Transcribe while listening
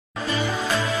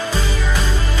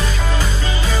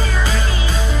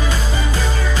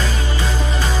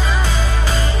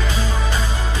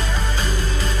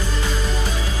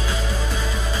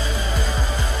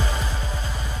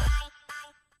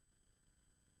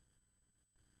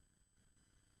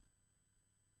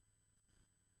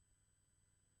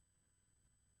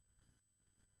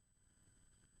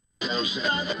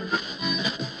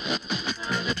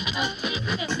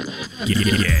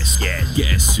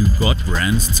Guess who got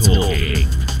brands talking?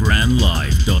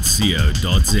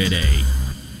 Brandlive.co.za.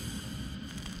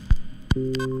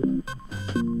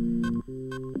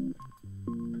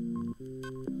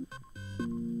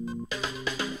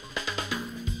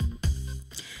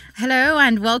 Hello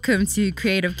and welcome to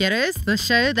Creative Ghettos, the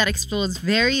show that explores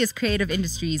various creative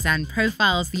industries and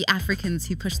profiles the Africans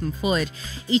who push them forward.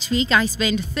 Each week I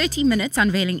spend 30 minutes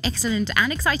unveiling excellent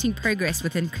and exciting progress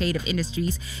within creative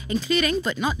industries, including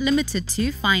but not limited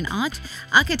to fine art,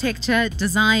 architecture,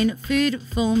 design, food,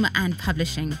 film and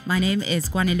publishing. My name is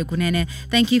Kwanele.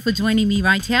 Thank you for joining me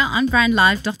right here on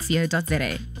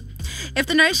brandlive.co.za. If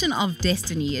the notion of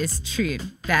destiny is true,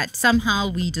 that somehow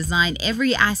we design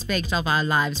every aspect of our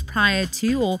lives prior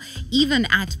to or even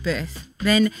at birth,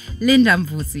 then Linda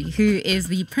Mvusi, who is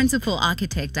the principal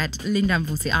architect at Linda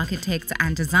Mvusi Architects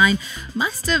and Design,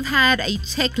 must have had a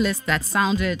checklist that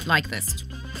sounded like this.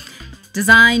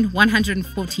 Design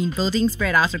 114 buildings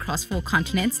spread out across 4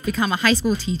 continents, become a high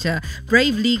school teacher,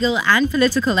 brave legal and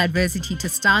political adversity to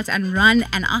start and run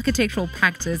an architectural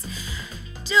practice,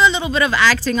 do a little bit of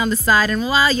acting on the side, and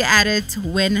while you're at it,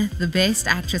 win the Best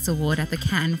Actress Award at the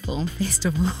Cannes Film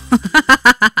Festival.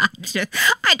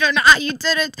 I don't know how you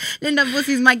did it. Linda Mvusi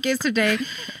is my guest today.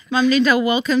 Mom Linda,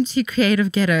 welcome to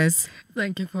Creative Ghettos.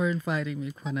 Thank you for inviting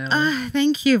me, Kwanele.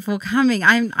 Thank you for coming.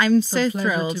 I'm so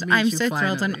thrilled. I'm so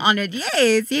thrilled and honored.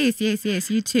 Yes,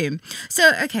 you too.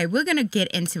 So, okay, we're going to get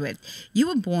into it. You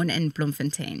were born in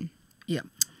Bloemfontein. Yeah.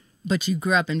 But you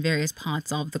grew up in various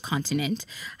parts of the continent.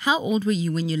 How old were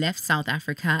you when you left South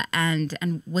Africa,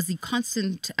 and was the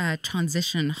constant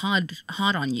transition hard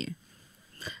on you?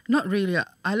 Not really.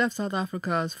 I left South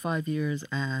Africa as 5 years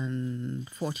and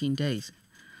 14 days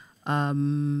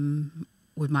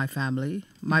with my family.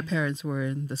 My parents were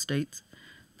in the States.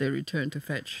 They returned to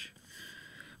fetch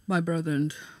my brother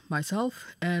and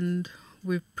myself, and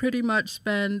we've pretty much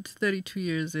spent 32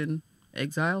 years in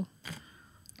exile.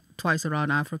 Twice around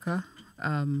Africa,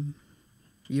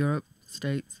 Europe,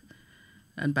 States,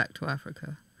 and back to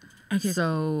Africa. Okay.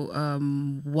 So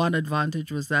one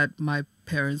advantage was that my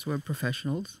parents were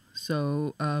professionals.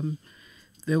 So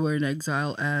they were in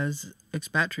exile as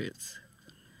expatriates.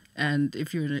 And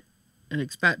if you're an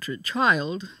expatriate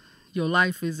child, your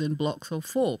life is in blocks of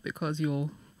 4 because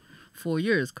you're 4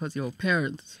 years, because your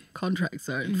parents' contracts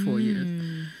are in 4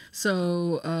 years.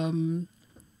 So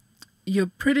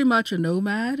you're pretty much a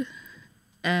nomad,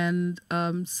 and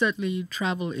certainly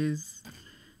travel is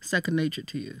second nature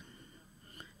to you,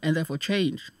 and therefore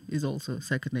change is also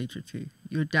second nature to you.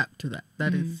 You adapt to that.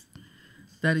 That is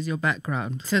your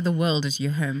background. So the world is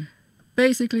your home.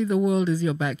 Basically, the world is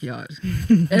your backyard,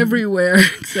 everywhere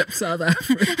except South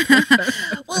Africa.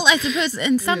 Well, I suppose,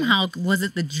 and somehow, was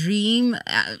it the dream?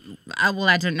 Well,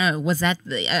 I don't know. Was that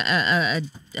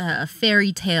a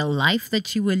fairy tale life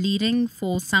that you were leading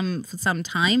for some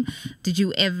time? Did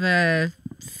you ever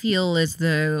feel as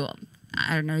though,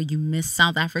 I don't know, you missed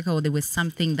South Africa, or there was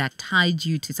something that tied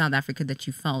you to South Africa that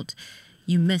you felt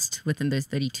you missed within those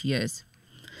 32 years?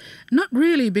 Not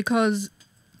really, because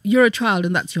you're a child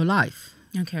and that's your life.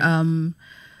 Okay.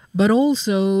 But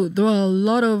also, there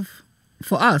are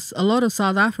for us, a lot of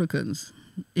South Africans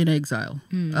in exile.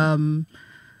 The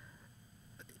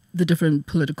different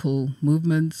political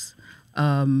movements,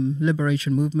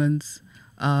 liberation movements,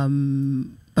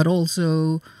 but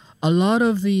also a lot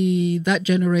of that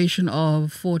generation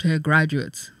of fourth-year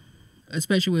graduates,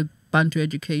 especially with Bantu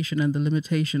education and the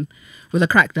limitation, with a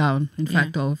crackdown, in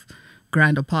fact, of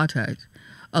grand apartheid.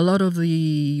 A lot of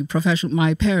the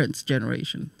my parents'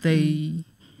 generation, they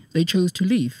chose to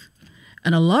leave.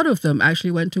 And a lot of them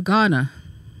actually went to Ghana,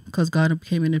 because Ghana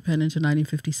became independent in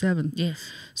 1957.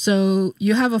 Yes. So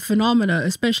you have a phenomena,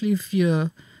 especially if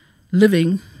you're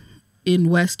living in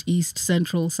West, East,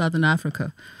 Central, Southern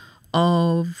Africa,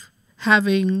 of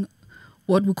having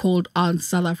what we called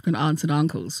South African aunts and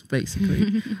uncles,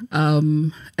 basically.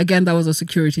 Again, that was a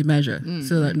security measure,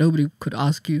 so that nobody could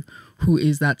ask you, who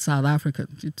is that South African?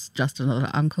 It's just another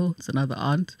uncle, it's another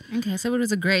aunt. Okay, so it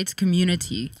was a great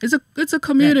community. It's a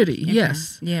community, yeah.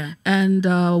 yes. Yeah. And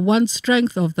one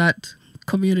strength of that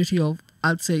community of,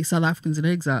 I'd say, South Africans in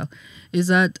exile is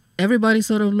that everybody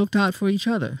sort of looked out for each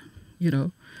other, you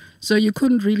know. So you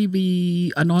couldn't really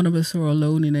be anonymous or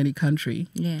alone in any country.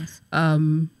 Yes.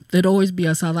 There'd always be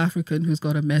a South African who's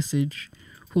got a message,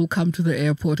 who'll come to the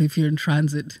airport if you're in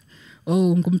transit.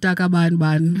 Oh, ngumtaka ban,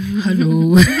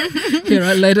 hello. Here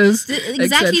are letters.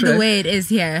 Exactly the way it is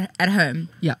here at home.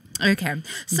 Yeah. Okay.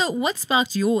 So what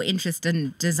sparked your interest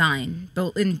in design,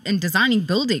 in designing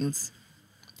buildings?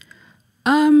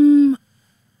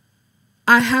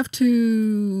 I have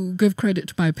to give credit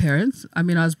to my parents. I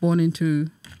mean, I was born into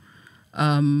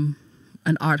an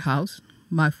art house.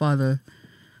 My father,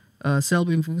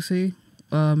 Selby Mvusi,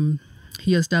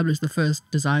 he established the first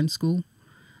design school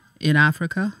in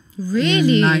Africa.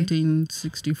 Really? In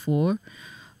 1964.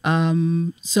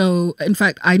 So, in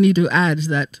fact, I need to add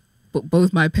that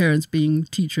both my parents being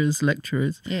teachers,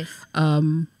 lecturers, Yes.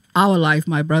 our life,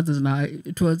 my brothers and I,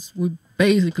 we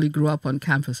basically grew up on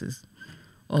campuses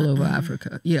all over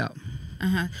Africa. Yeah.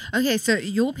 Uh-huh. Okay, so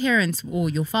your parents or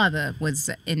your father was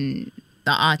in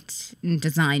the art and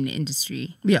design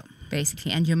industry, Yeah.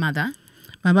 basically, and your mother?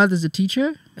 My mother's a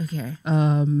teacher, Okay.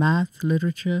 math,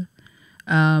 literature.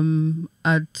 In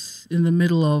the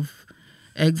middle of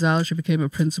exile, she became a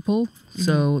principal.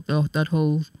 So that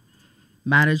whole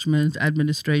management,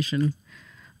 administration,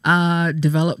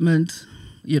 development,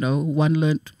 one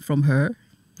learnt from her,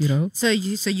 So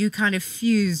you kind of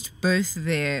fused both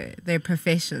their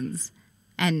professions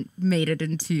and made it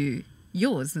into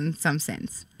yours in some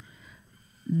sense.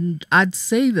 I'd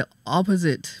say the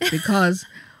opposite because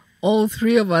all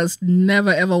three of us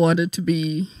never ever wanted to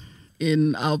be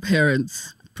in our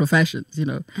parents' professions,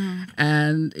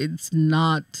 and it's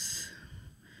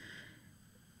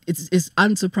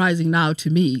unsurprising now to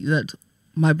me that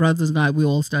my brothers and I, we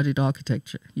all studied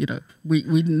architecture, we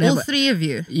never. All three of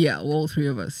you? Yeah, all three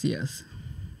of us, yes.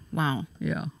 Wow.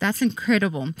 Yeah. That's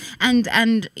incredible.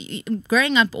 And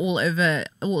growing up all over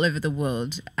the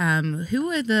world,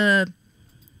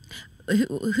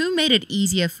 who made it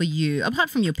easier for you, apart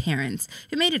from your parents,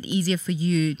 who made it easier for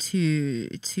you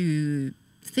to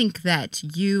think that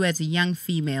you as a young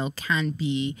female can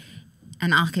be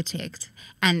an architect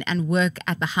and work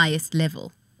at the highest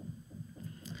level?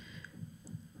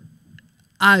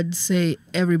 I'd say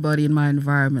everybody in my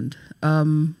environment.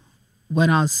 When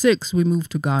I was 6, we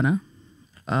moved to Ghana,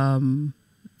 the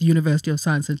University of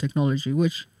Science and Technology,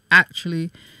 which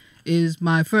actually is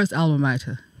my first alma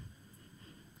mater.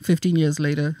 15 years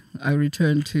later, I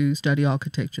returned to study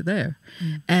architecture there.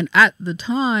 And at the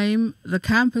time, the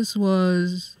campus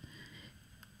was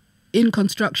in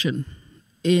construction,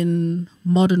 in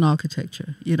modern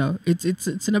architecture.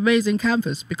 It's an amazing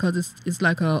campus because it's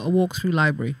like a walk-through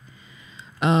library.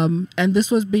 And this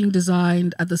was being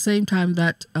designed at the same time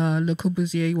that Le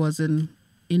Corbusier was in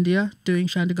India doing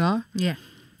Chandigarh. Yeah.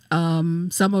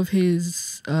 Some of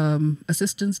his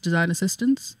design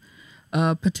assistants,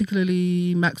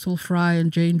 particularly Maxwell Fry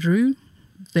and Jane Drew,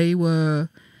 they were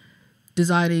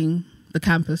designing the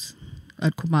campus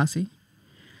at Kumasi.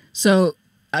 So,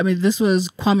 I mean, this was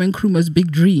Kwame Nkrumah's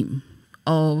big dream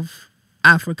of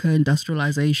Africa,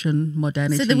 industrialization,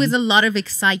 modernity. So there was a lot of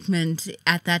excitement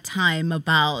at that time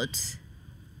about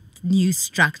new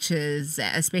structures,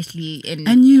 especially in...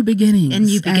 And new beginnings. And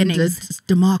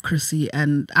democracy.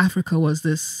 And Africa was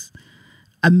this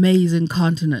amazing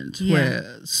continent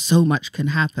where so much can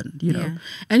happen, Yeah.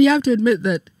 And you have to admit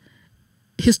that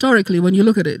historically, when you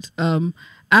look at it,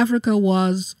 Africa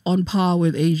was on par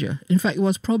with Asia. In fact, it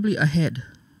was probably ahead,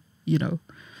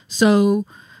 So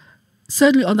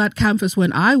certainly on that campus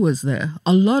when I was there,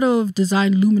 a lot of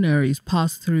design luminaries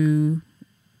passed through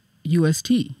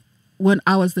UST. When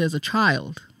I was there as a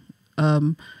child,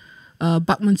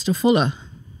 Buckminster Fuller,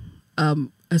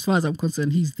 as far as I'm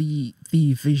concerned, he's the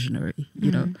visionary,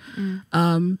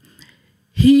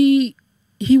 He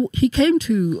came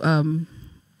to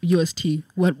UST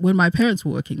when my parents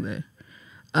were working there.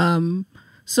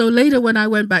 So later when I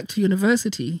went back to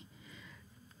university,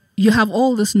 you have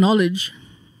all this knowledge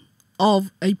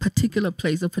of a particular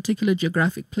place, a particular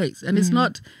geographic place. And it's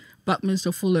not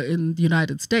Buckminster Fuller in the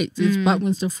United States. It's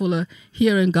Buckminster Fuller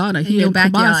here in Ghana, here in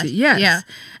Kumasi. Yes. Yeah.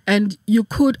 And you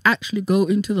could actually go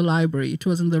into the library. It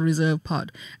was in the reserve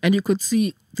part. And you could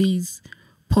see these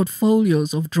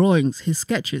portfolios of drawings, his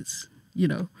sketches,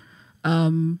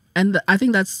 And I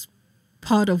think that's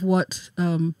part of what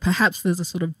perhaps there's a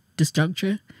sort of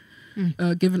disjuncture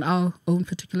given our own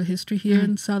particular history here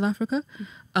in South Africa,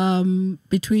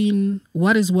 between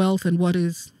what is wealth and what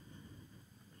is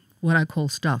what I call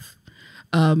stuff.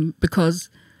 Because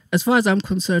as far as I'm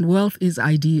concerned, wealth is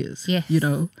ideas,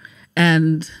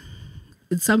 and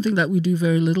it's something that we do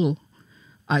very little,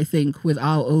 I think, with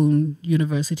our own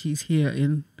universities here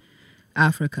in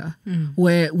Africa,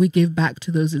 where we give back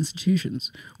to those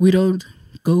institutions. We don't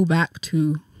go back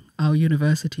to our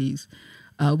universities.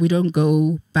 We don't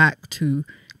go back to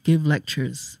give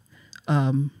lectures,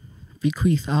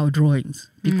 bequeath our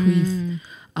drawings, bequeath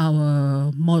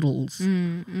our models,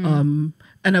 and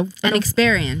an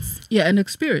experience. Yeah, an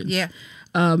experience. Yeah.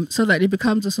 So that it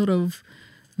becomes a sort of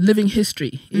living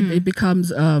history. It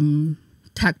becomes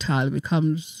tactile. It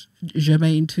becomes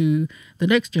germane to the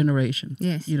next generation.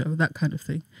 Yes. That kind of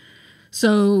thing.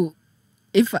 So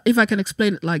if I can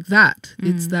explain it like that,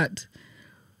 it's that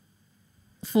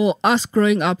for us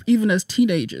growing up, even as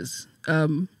teenagers,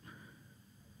 one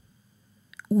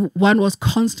was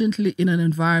constantly in an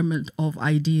environment of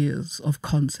ideas, of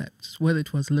concepts, whether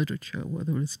it was literature,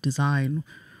 whether it was design,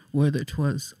 whether it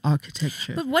was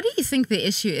architecture. But what do you think the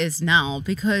issue is now?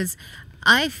 Because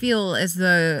I feel as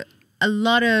though a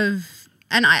lot of,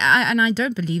 and I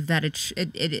don't believe that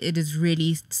it is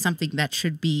really something that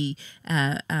should be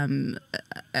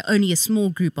only a small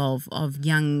group of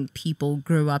young people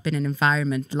grow up in an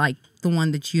environment like the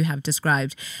one that you have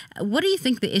described. What do you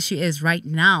think the issue is right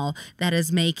now that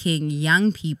is making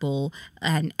young people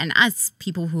and us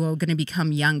people who are going to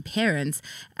become young parents,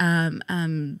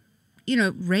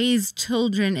 raise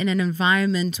children in an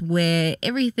environment where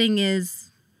everything is,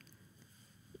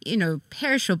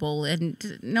 perishable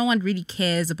and no one really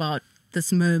cares about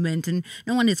this moment and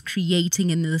no one is creating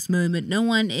in this moment. No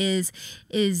one is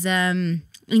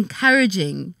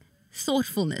encouraging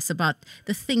thoughtfulness about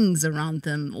the things around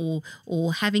them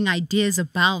or having ideas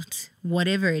about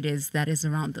whatever it is that is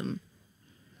around them.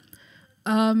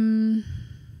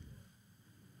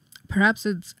 Perhaps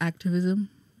it's activism,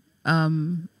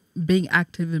 being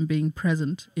active and being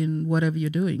present in whatever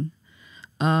you're doing.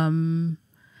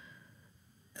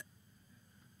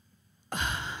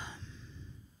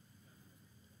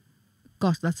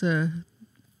 Gosh, that's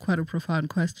quite a profound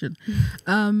question.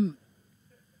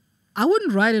 I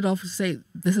wouldn't write it off and say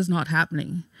this is not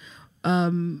happening. But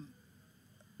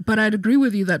I'd agree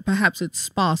with you that perhaps it's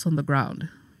sparse on the ground.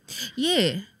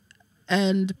 Yeah.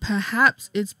 And perhaps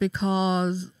it's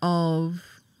because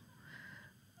of,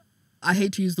 I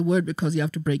hate to use the word because you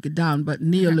have to break it down, but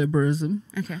neoliberalism,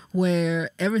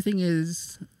 where everything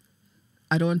is,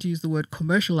 I don't want to use the word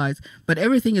commercialized, but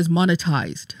everything is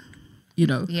monetized,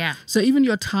 Yeah. So even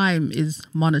your time is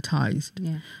monetized.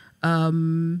 Yeah.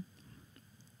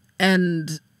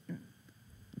 And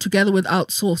together with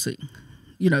outsourcing,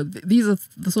 these are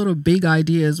the sort of big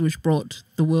ideas which brought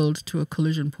the world to a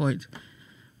collision point,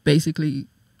 basically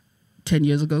 10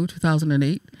 years ago,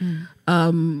 2008,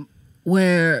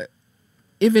 where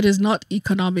if it is not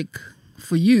economic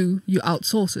for you, you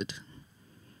outsource it.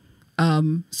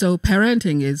 So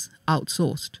parenting is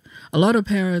outsourced. A lot of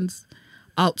parents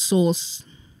outsource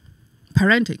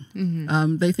parenting.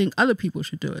 They think other people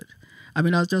should do it. I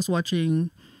mean, I was just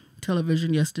watching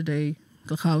television yesterday,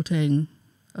 the Gauteng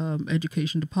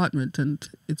education department and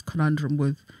its conundrum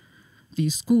with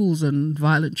these schools and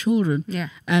violent children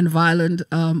and violent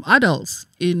adults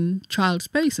in child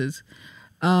spaces.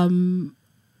 I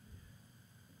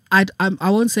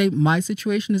won't say my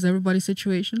situation is everybody's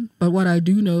situation, but what I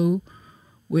do know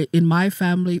in my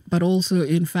family, but also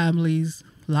in families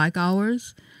like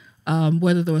ours,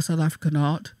 whether they were South African or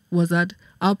not, was that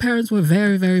our parents were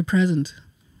very, very present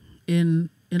in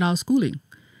our schooling.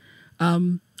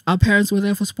 Our parents were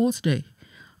there for sports day.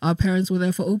 Our parents were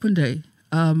there for open day.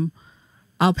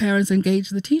 Our parents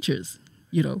engaged the teachers,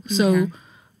 So,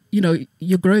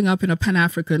 you're growing up in a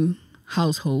Pan-African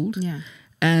household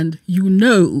and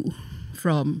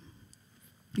from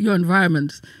your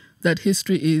environment that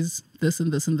history is this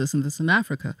and this and this and this in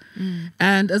Africa.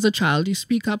 And as a child, you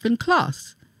speak up in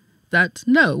class that,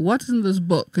 no, what's in this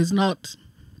book is not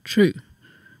true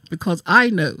because I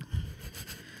know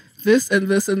this and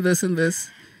this and this and this,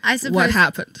 I suppose, what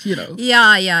happened,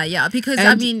 Yeah. Because,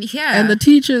 And the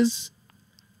teachers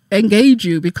engage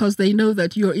you because they know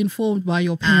that you're informed by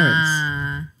your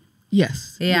parents.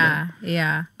 Yes. Yeah.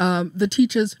 The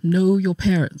teachers know your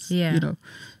parents. Yeah.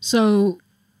 So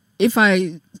if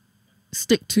I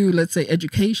stick to, let's say,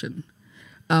 education,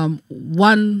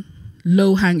 one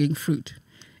low-hanging fruit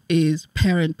is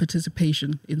parent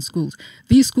participation in schools.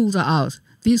 These schools are ours.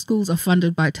 These schools are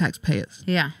funded by taxpayers.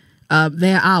 Yeah.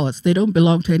 They're ours. They don't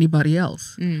belong to anybody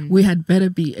else. We had better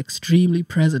be extremely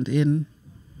present in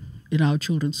our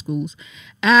children's schools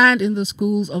and in the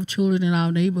schools of children in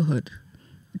our neighborhood.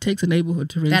 It takes a neighborhood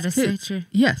to raise kids. That is so true.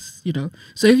 Yes,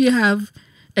 So if you have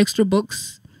extra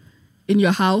books in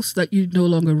your house that you no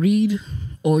longer read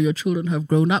or your children have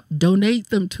grown up, donate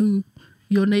them to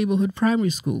your neighborhood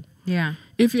primary school. Yeah.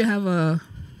 If you have a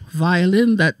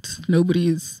violin that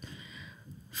nobody's,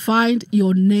 find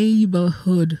your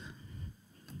neighborhood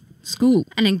school.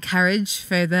 And encourage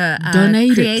further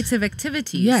creative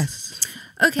activities. Yes.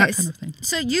 Okay. That kind of thing.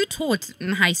 So you taught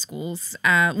in high schools,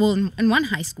 in one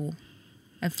high school.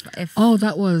 Oh,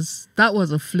 that was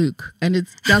a fluke. And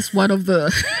it's just one of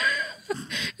the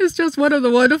it's just one of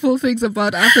the wonderful things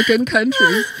about African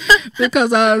countries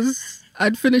because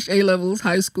I'd finished A levels,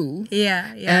 high school,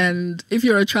 Yeah. and if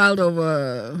you're a child of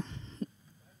a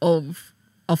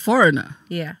foreigner,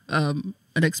 an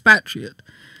expatriate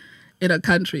in a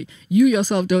country, you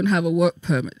yourself don't have a work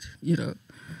permit,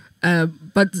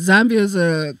 But Zambia is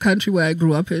a country where I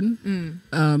grew up in.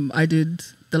 I did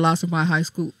the last of my high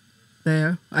school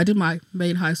there. I did my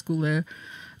main high school there.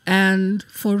 And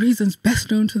for reasons best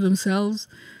known to themselves,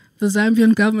 the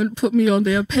Zambian government put me on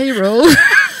their payroll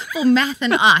For math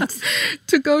and art.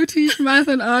 to go teach math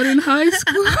and art in high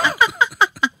school.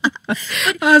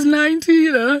 I was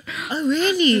 19, Oh,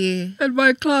 really? and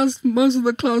my class, most of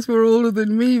the class were older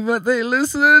than me, but they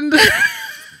listened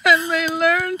and they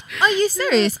learned. Are you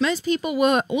serious? Most people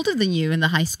were older than you in the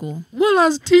high school. Well, I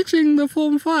was teaching the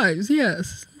Form 5s,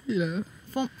 yes,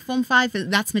 Form 5,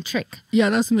 that's matric. Yeah,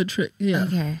 that's matric, yeah.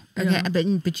 Okay. Yeah.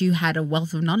 But you had a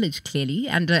wealth of knowledge, clearly,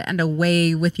 and a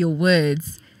way with your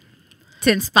words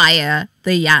to inspire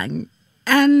the young.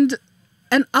 And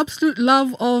an absolute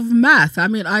love of math. I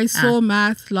mean, I saw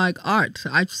math like art.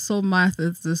 I saw math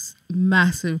as this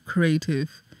massive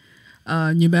creative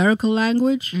numerical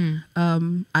language.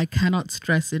 I cannot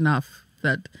stress enough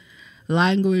that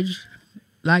language,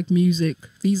 like music,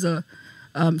 these are,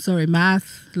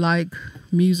 math, like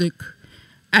music,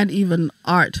 and even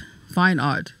art, fine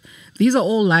art. These are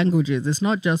all languages. It's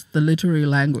not just the literary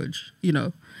language,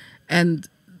 And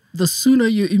the sooner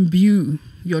you imbue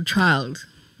your child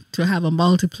to have a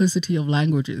multiplicity of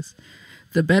languages,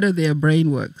 the better their brain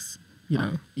works,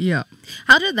 Yeah.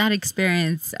 How did that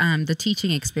experience, the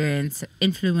teaching experience,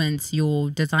 influence your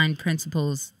design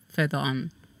principles further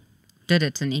on? Did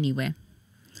it in any way?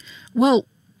 Well,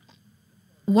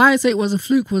 why I say it was a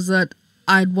fluke was that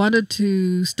I'd wanted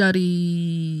to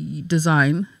study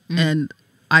design and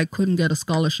I couldn't get a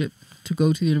scholarship to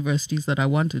go to the universities that I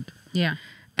wanted. Yeah.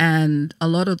 And a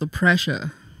lot of the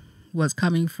pressure was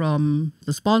coming from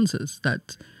the sponsors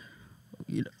that,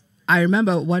 I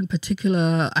remember one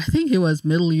particular, I think it was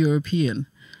Middle European,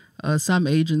 some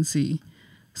agency,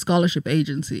 scholarship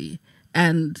agency.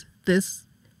 And this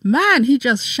man, he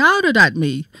just shouted at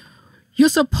me, "You're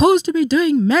supposed to be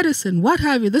doing medicine, what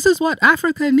have you? This is what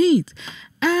Africa needs."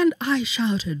 And I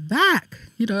shouted back.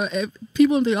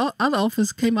 People in the other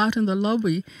office came out in the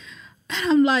lobby. And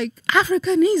I'm like,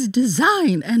 "Africa needs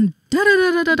design and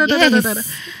da-da-da-da-da-da-da-da-da."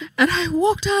 Yes. And I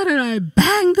walked out and I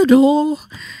banged the door.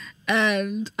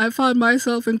 And I found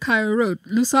myself in Cairo Road.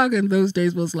 Lusaka in those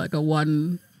days was like a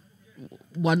one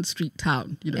street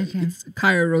town. Okay.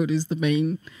 Cairo Road is the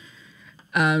main,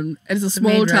 and it's a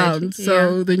small main road, town,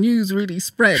 so the news really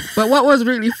spread. But what was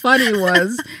really funny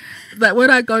was that when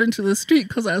I got into the street,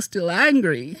 because I was still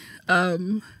angry,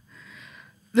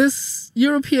 this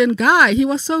European guy, he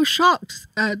was so shocked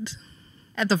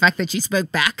at the fact that you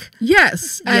spoke back.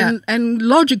 Yes, and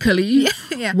logically,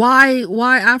 Yeah.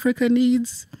 why Africa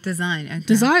needs Design. Okay.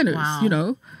 designers,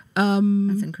 Wow.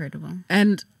 That's incredible.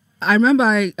 And I remember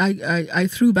I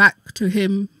threw back to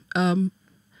him,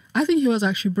 I think he was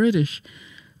actually British,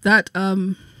 that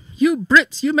you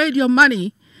Brits, you made your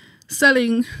money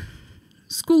selling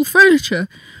school furniture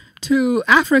to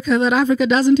Africa that Africa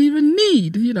doesn't even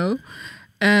need,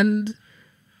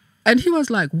 And he was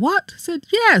like, "What?" I said,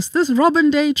 "Yes, this Robin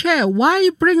Day chair. Why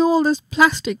you bring all this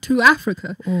plastic to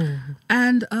Africa?" Oh.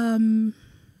 And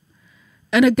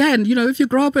again, if you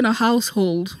grow up in a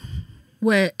household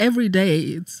where every day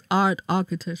it's art,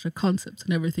 architecture, concepts,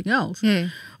 and everything else,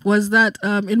 was that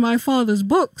in my father's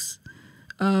books,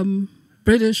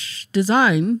 British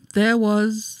design, there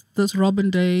was this Robin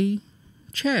Day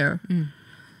chair.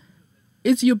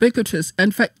 It's ubiquitous.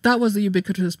 In fact, that was the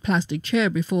ubiquitous plastic chair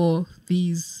before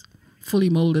these fully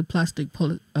molded plastic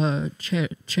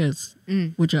chairs,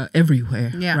 which are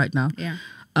everywhere right now. Yeah.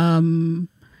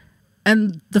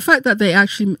 And the fact that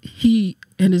he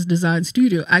in his design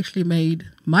studio actually made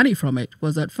money from it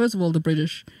was that, first of all, the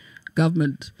British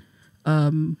government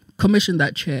commissioned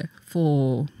that chair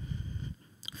for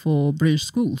British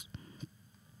schools.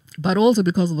 But also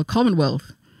because of the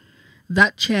Commonwealth,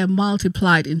 that chair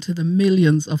multiplied into the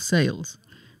millions of sales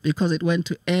because it went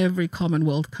to every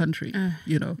Commonwealth country,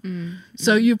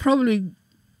 So you've probably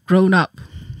grown up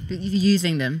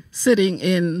Using them. sitting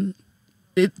in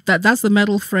it. That's the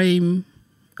metal frame,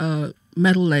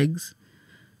 metal legs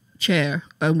chair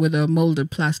with a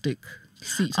molded plastic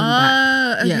seat on the back.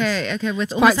 Okay, Yes. okay, with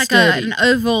It's almost quite like sturdy. an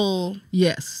oval,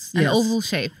 Yes, an yes. oval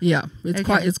shape. Yeah, it's Okay.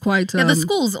 quite. Yeah,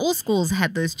 all schools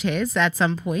had those chairs at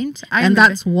some point. I And remember.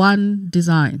 that's one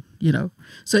design,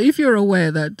 So if you're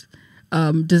aware that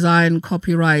design,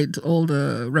 copyright, all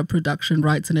the reproduction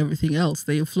rights and everything else,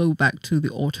 they flow back to the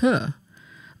author.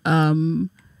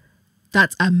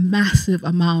 that's a massive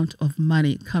amount of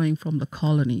money coming from the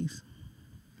colonies.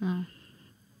 Wow.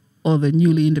 Or the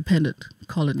newly independent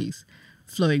colonies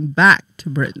flowing back to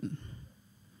Britain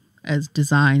as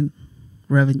design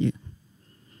revenue.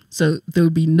 So there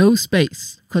would be no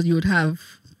space because you would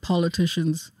have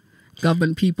politicians,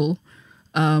 government people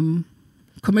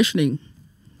commissioning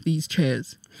these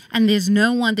chairs. And there's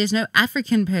no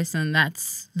African person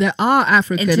that's There are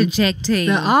interjecting.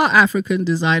 There are African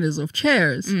designers of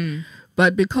chairs,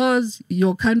 but because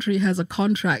your country has a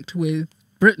contract with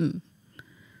Britain,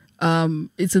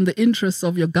 it's in the interests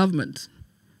of your government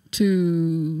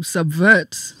to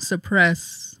subvert,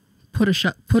 suppress, put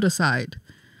aside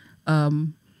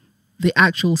the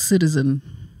actual citizen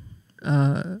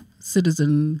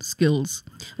skills.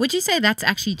 Would you say that's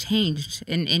actually changed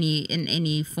in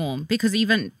any form? Because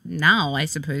even now, I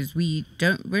suppose we're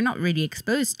not really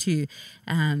exposed to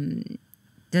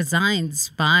designs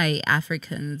by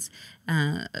Africans.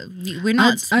 We're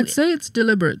not. I'd say it's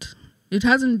deliberate. It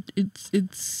hasn't.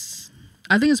 It's.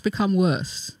 I think it's become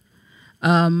worse.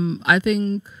 I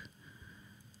think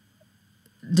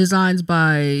designs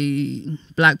by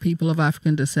Black people of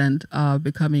African descent are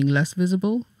becoming less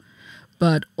visible.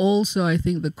 But also, I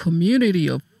think the community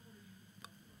of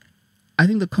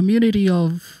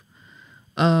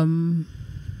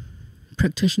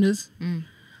practitioners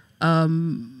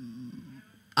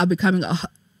are becoming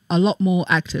a lot more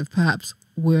active. Perhaps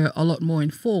we're a lot more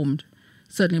informed.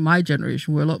 Certainly, my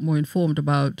generation, we're a lot more informed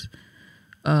about.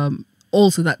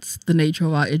 Also, that's the nature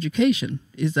of our education.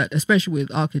 Is that especially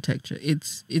with architecture,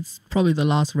 it's probably the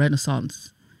last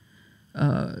Renaissance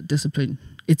discipline.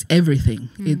 It's everything.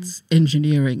 It's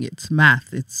engineering, it's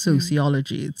math, it's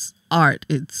sociology, it's art,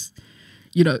 it's,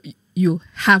 you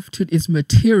have to, it's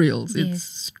materials, it's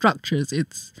structures,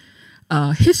 it's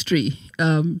history.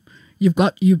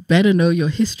 You better know your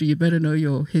history. You better know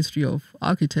your history of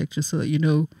architecture so that you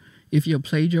know if you're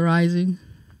plagiarizing,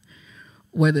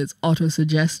 whether it's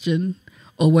autosuggestion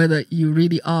or whether you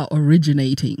really are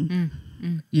originating,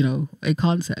 a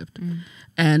concept.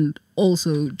 And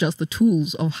also just the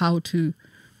tools of how to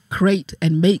create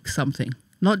and make something,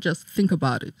 not just think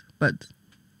about it, but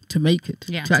to make it,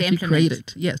 to actually create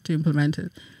it. Yes, to implement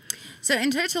it. So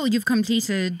in total, you've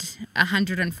completed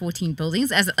 114 buildings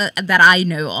that I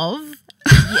know of.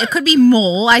 It could be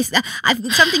more.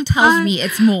 Something tells me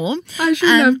it's more. I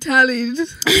shouldn't have tallied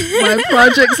my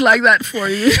projects like that for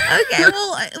you. Okay,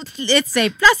 well, let's say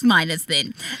plus minus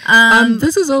then.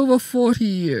 This is over 40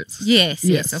 years.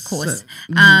 Yes, of course.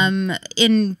 So,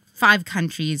 in 5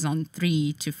 countries on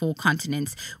 3 to 4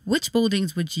 continents, which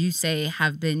buildings would you say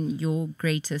have been your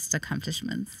greatest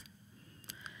accomplishments?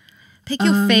 Pick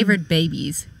your favorite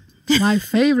babies. My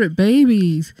favorite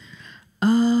babies.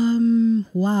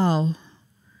 Wow.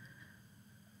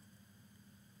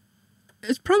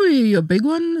 It's probably a big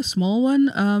one, a small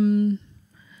one.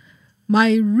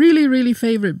 My really, really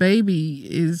favorite baby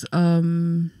is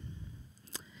in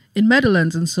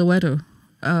Meadowlands in Soweto,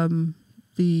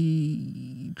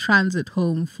 the transit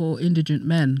home for indigent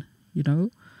men,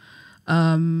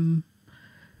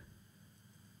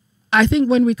 I think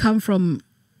when we come from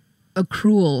a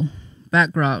cruel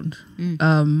background,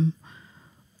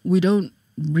 we don't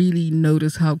really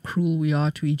notice how cruel we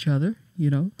are to each other,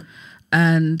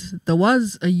 And there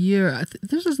was a year,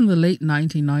 this was in the late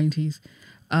 1990s,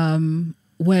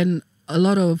 when a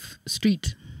lot of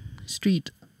street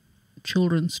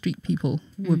children, street people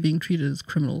were being treated as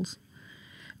criminals.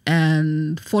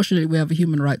 And fortunately, we have a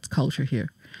human rights culture here.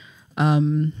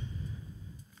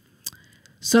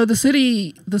 So the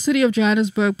city of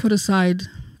Johannesburg put aside,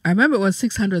 I remember it was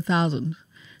 600,000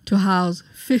 to house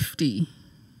 50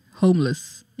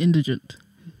 homeless, indigent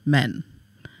men.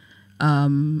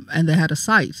 And they had a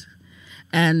site.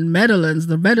 And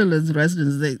the Meadowlands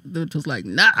residents, they was like,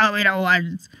 no, we don't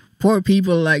want poor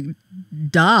people. Like,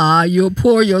 duh, you're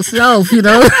poor yourself,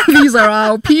 These are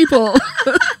our people.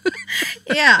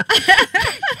 Yeah.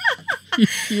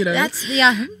 That's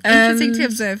interesting to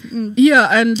observe. Yeah,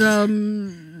 and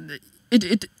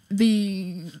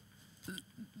the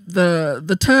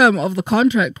term of the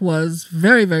contract was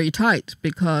very, very tight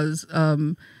because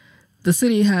the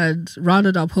city had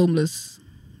rounded up homeless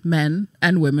men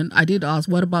and women. I did ask,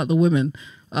 what about the women?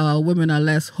 Women are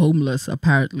less homeless,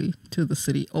 apparently, to the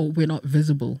city. Or we're not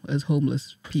visible as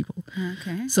homeless people.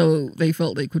 Okay. So they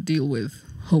felt they could deal with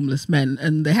homeless men,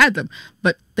 and they had them.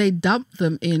 But they dumped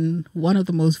them in one of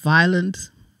the most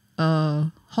violent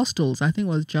hostels. I think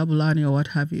it was Jabulani or what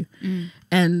have you.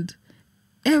 And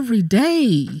every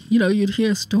day, you'd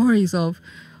hear stories of,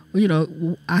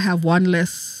 I have one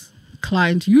less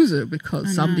client user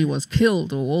because somebody was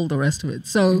killed or all the rest of it.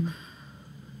 So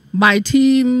my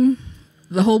team,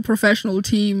 the whole professional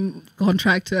team,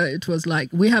 contractor, it was like,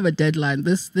 we have a deadline.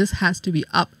 This has to be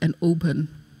up and open,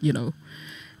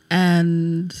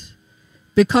 And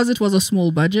because it was a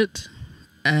small budget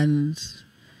and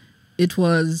it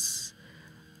was,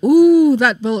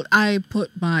 that build, I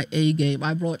put my A game.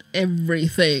 I brought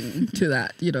everything to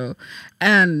that,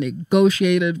 and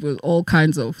negotiated with all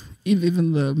kinds of,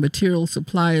 even the material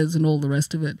suppliers and all the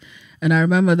rest of it. And I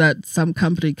remember that some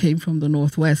company came from the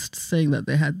Northwest saying that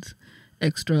they had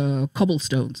extra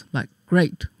cobblestones. Like,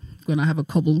 great, going to have a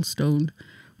cobblestone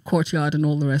courtyard and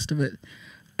all the rest of it.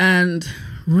 And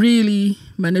really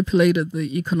manipulated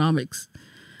the economics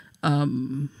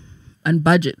and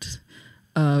budget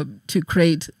to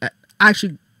create,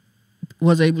 actually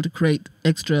was able to create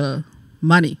extra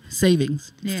money,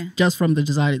 savings, just from the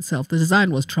design itself. The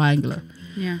design was triangular,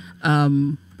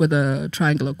 with a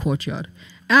triangular courtyard,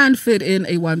 and fit in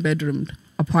a 1-bedroom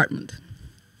apartment.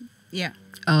 Yeah.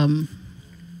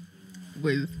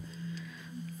 With.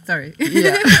 Sorry.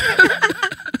 Yeah.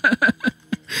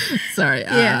 Sorry.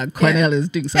 Kwanele is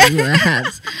doing something with her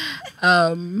hands.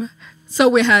 So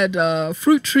we had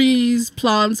fruit trees,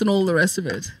 plants, and all the rest of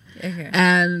it. Okay.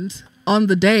 And on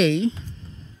the day,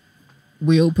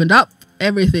 we opened up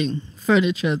everything,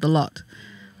 furniture, the lot.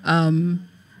 And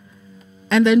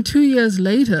then 2 years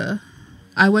later,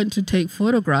 I went to take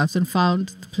photographs and found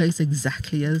the place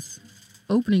exactly as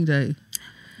opening day.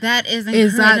 That is incredible.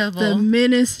 Is that the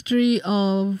Ministry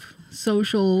of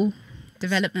Social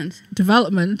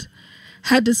Development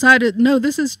had decided, no,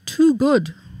 this is too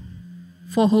good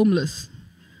for homeless.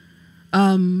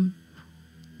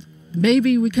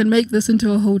 Maybe we can make this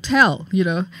into a hotel,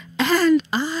 And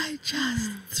I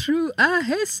just threw a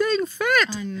hissing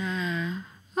fit. I know.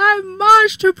 I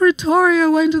marched to Pretoria,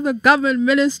 went to the government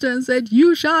minister and said,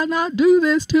 you shall not do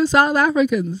this to South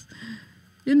Africans.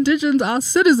 Indigenous are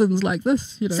citizens like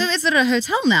this, So is it a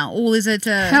hotel now, or is it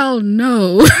a... Hell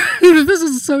no. This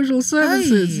is social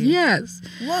services. Aye. Yes.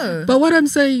 Whoa. But what I'm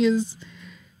saying is,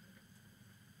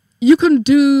 you can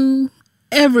do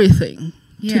everything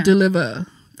to deliver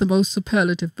the most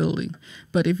superlative building.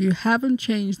 But if you haven't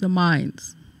changed the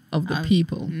minds of the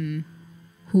people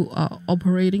who are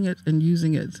operating it and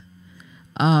using it...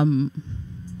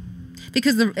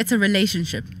 because it's a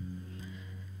relationship.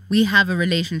 We have a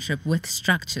relationship with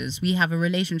structures. We have a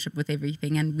relationship with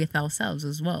everything and with ourselves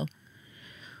as well.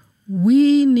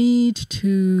 We need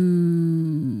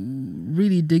to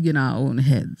really dig in our own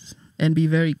heads and be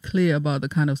very clear about the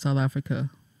kind of South Africa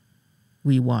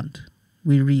we want.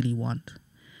 We really want.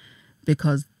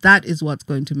 Because that is what's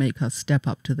going to make us step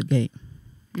up to the game.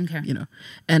 Okay.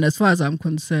 And as far as I'm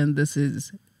concerned, this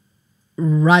is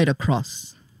right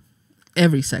across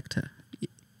every sector.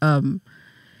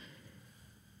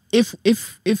 If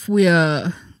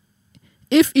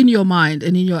in your mind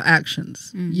and in your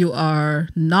actions you are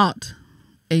not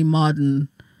a modern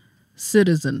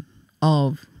citizen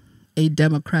of a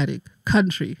democratic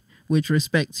country which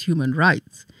respects human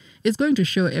rights, it's going to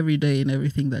show every day in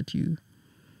everything that you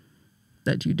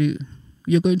do.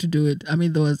 You're going to do it. I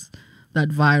mean, there was that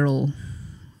viral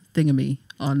thingamy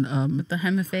on with the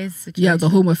Home Affairs situation. Yeah, the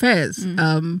Home Affairs.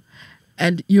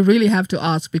 And you really have to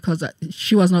ask, because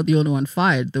she was not the only one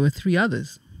fired. There were 3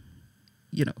 others,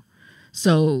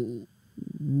 So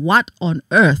what on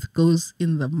earth goes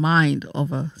in the mind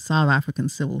of a South African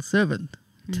civil servant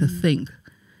to think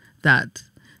that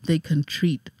they can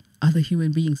treat other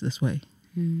human beings this way?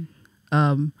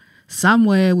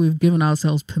 Somewhere we've given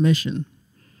ourselves permission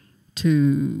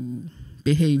to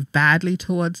behave badly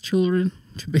towards children,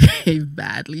 to behave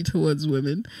badly towards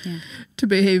women, to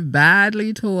behave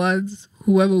badly towards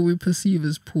whoever we perceive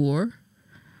as poor.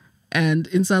 And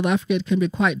in South Africa, it can be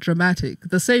quite dramatic.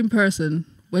 The same person,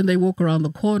 when they walk around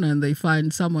the corner and they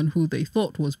find someone who they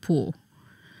thought was poor,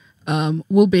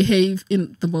 will behave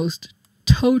in the most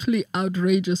totally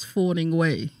outrageous, fawning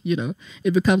way.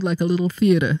 It becomes like a little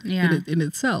theater in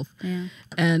itself. Yeah.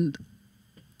 And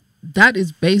that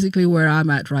is basically where I'm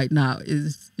at right now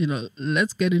is,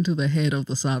 let's get into the head of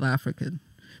the South African,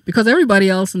 because everybody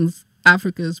else in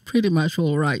Africa is pretty much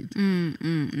all right.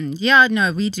 Yeah,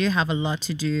 no, we do have a lot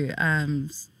to do, in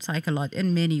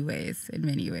many ways.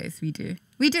 We do.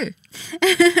 We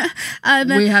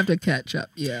have to catch up,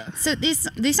 yeah. So there's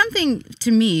something to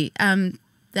me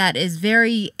that is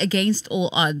very against all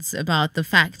odds about the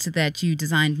fact that you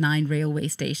designed 9 railway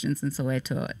stations in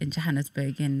Soweto in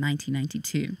Johannesburg in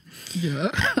 1992. Yeah.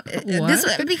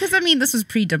 Because this was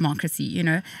pre-democracy,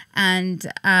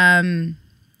 and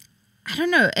I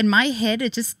don't know, in my head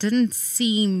it just didn't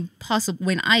seem possible.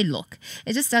 When I look,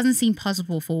 it just doesn't seem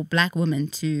possible for black women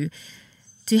to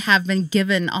to have been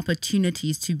given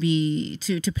opportunities to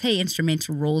play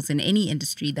instrumental roles in any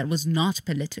industry that was not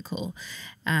political,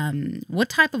 what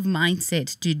type of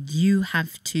mindset did you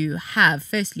have to have,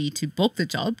 firstly, to book the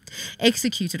job,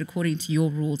 execute it according to your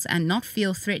rules, and not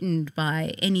feel threatened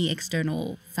by any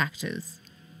external factors?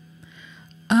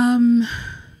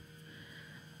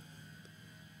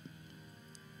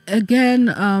 Again,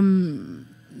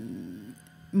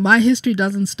 my history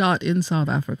doesn't start in South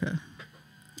Africa.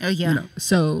 Oh, yeah.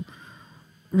 So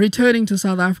returning to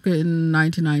South Africa in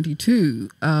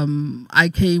 1992, I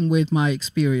came with my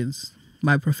experience,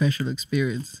 my professional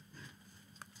experience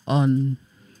on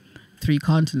 3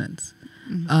 continents.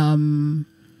 Mm-hmm.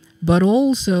 But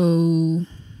also,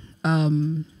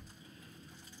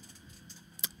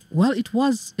 well, it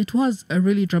was a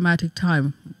really dramatic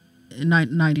time in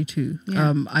 1992.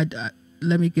 Yeah.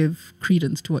 Let me give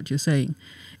credence to what you're saying.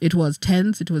 It was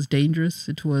tense, it was dangerous,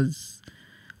 it was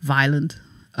violent.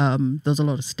 There was a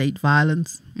lot of state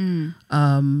violence. There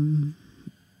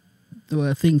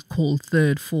were things called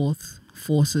third, fourth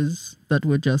forces that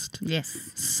were just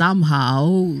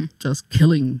somehow just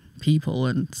killing people,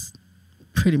 and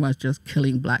pretty much just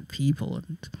killing black people,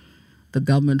 and the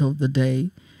government of the day.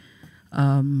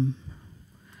 I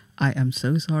am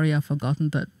so sorry, I've forgotten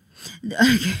that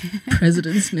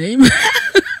president's name.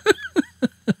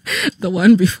 The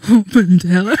one before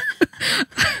Mandela.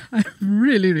 I'm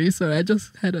really, really sorry. I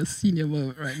just had a senior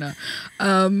moment right now.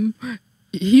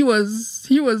 He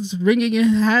was wringing his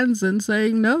hands and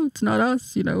saying, "No, it's not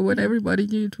us," when everybody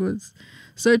knew it was.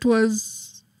 So it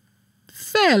was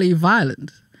fairly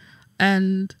violent.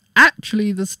 And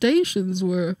actually the stations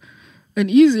were an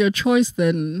easier choice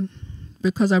than,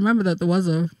 because I remember that there was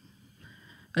a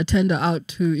tender out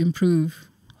to improve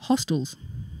hostels.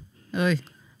 Oy.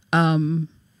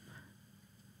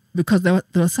 Because there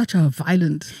was such a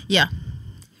violent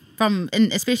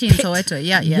especially in Soweto,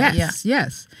 yes,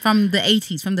 from the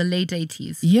 80s, from the late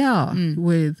 80s,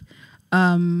 with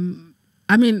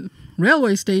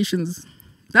railway stations.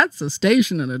 That's a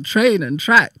station and a train and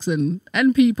tracks and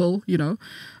people,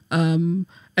 and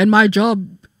my job,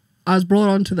 I was brought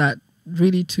onto that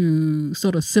really to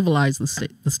sort of civilize the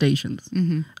stations,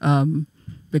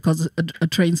 because a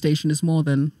train station is more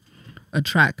than a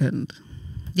track and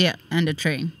a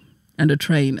train. And a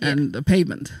train and a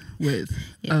pavement with,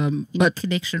 but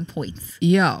connection points.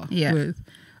 With,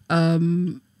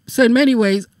 so in many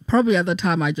ways, probably at the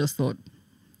time, I just thought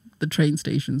the train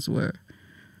stations were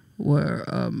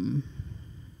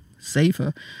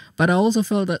safer, but I also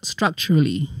felt that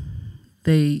structurally,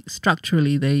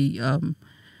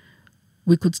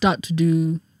 we could start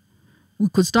to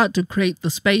create the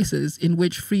spaces in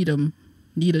which freedom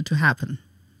needed to happen.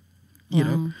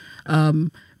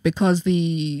 Because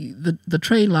the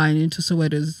train line into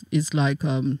Soweto is like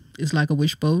a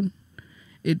wishbone.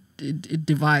 It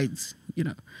divides,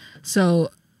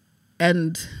 So,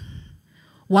 and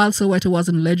while Soweto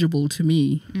wasn't legible to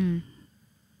me,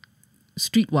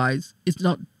 streetwise, it's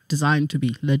not designed to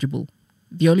be legible.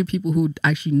 The only people who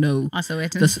actually know are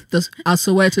Sowetans. Are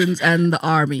Sowetans and the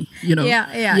army,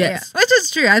 Yeah. Which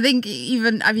is true. I think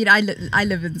I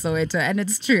live in Soweto, and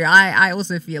it's true. I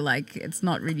also feel like it's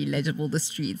not really legible, the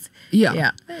streets.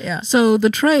 Yeah. So the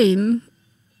train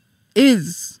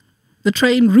routes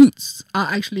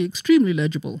are actually extremely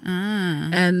legible.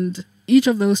 And each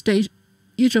of those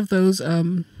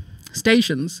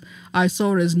stations I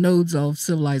saw as nodes of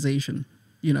civilization.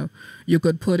 You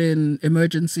could put in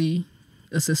emergency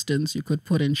assistance, you could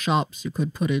put in shops, you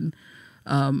could put in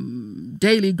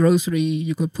daily grocery,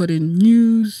 you could put in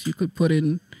news, you could put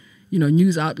in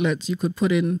news outlets, you could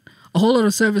put in a whole lot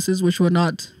of services which were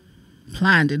not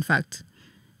planned, in fact,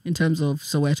 in terms of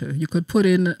Soweto. You could put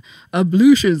in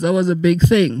ablutions. That was a big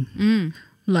thing.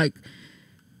 Like,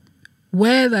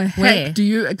 where the heck do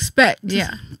you expect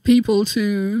people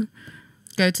to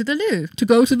go to the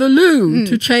loo?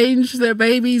 To change their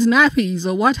babies' nappies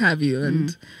or what have you.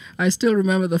 And I still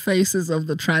remember the faces of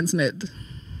the Transnet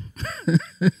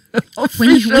when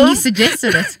you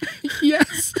suggested it.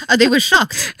 Yes. Oh, they were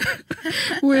shocked.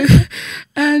 Fortunately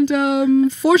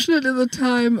at the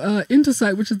time,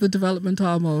 Intersight, which is the development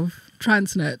arm of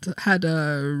Transnet, had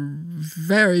a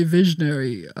very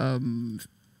visionary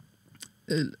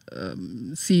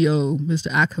CEO,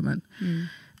 Mr. Ackerman.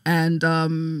 And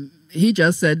he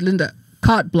just said, "Linda,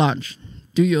 carte blanche,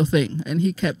 do your thing." And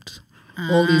he kept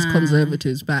all these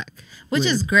conservatives back. Which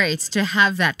is great, to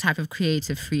have that type of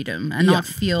creative freedom and not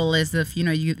feel as if,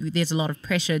 there's a lot of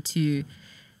pressure to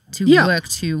work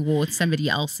towards somebody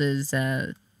else's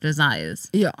desires.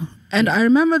 Yeah. And I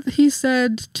remember he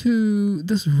said to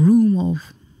this room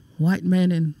of white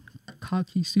men in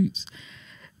khaki suits,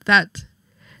 that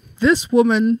this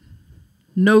woman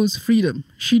knows freedom.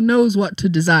 She knows what to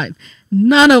design.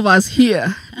 None of us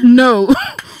here know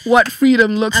what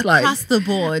freedom looks like. Across the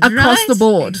board, Across the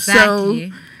board. Exactly.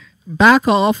 So back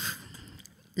off.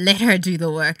 Let her do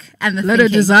the work and the Let her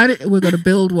thinking. design it. We're going to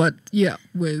build with.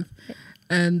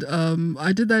 And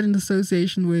I did that in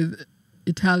association with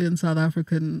Italian South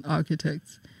African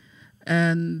architects.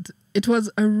 And it was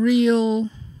a real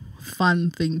fun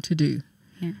thing to do.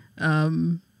 Yeah.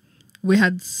 We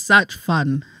had such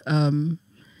fun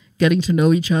getting to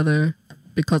know each other,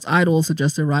 because I'd also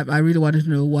just arrived. I really wanted to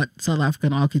know what South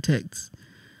African architects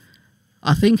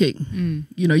are thinking.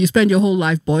 You know, you spend your whole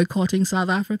life boycotting South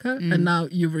Africa, and now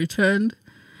you've returned.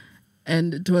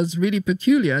 And it was really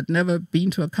peculiar. I'd never been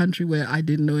to a country where I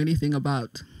didn't know anything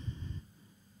about,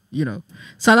 you know.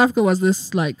 South Africa was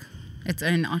this like Its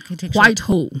own architecture. white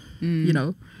hole, you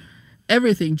know.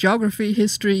 Everything, geography,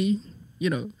 history, you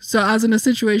know. So I was in a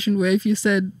situation where if you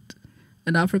said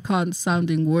an Afrikaans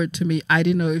sounding word to me, I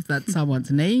didn't know if that's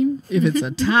someone's name, if it's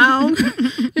a town,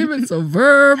 if it's a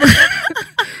verb,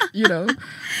 you know.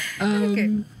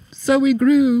 Okay. So we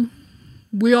grew,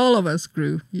 all of us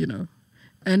grew, you know.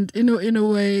 And in a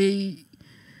way,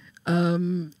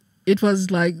 it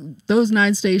was like those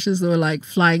 9 stations were like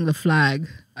flying the flag.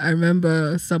 I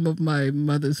remember some of my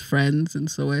mother's friends in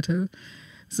Soweto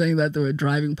saying that they were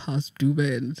driving past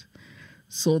Dube and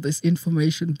saw this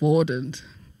information board, and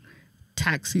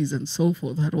taxis and so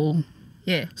forth had all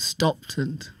stopped,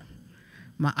 and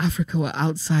my Africa were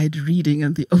outside reading,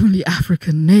 and the only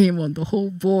African name on the whole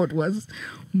board was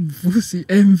Mvusi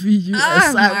MVUS.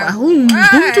 Yes,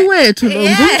 Nkululeko.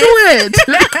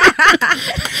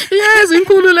 Yes,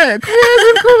 Nkululeko.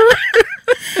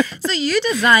 So you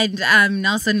designed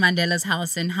Nelson Mandela's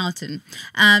house in Houghton.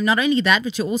 Not only that,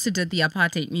 but you also did the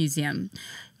Apartheid Museum.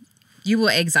 You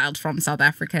were exiled from South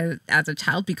Africa as a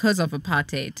child because of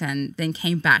apartheid, and then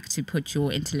came back to put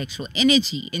your intellectual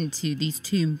energy into these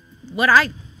two, what I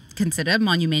consider,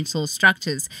 monumental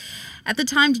structures. At the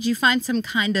time, did you find some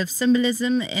kind of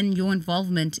symbolism in your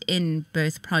involvement in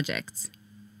both projects?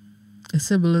 A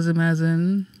symbolism as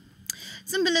in?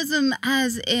 Symbolism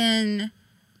as in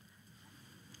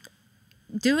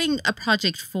doing a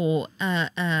project for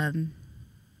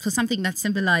something that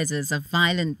symbolizes a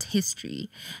violent history,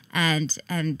 and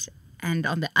on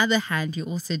the other hand, you're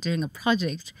also doing a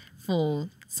project for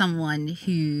someone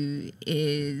who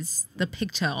is the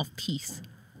picture of peace.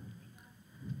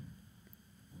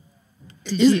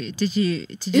 Isn't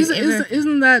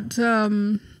that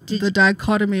the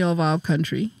dichotomy of our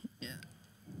country?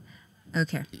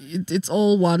 Okay. It's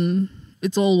all one.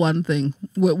 It's all one thing.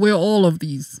 We're all of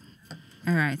these.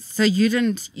 All right. So you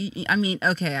didn't. I mean,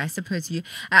 okay. I suppose you.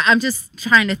 I'm just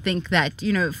trying to think that,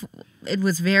 you know, it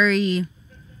was very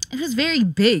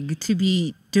big to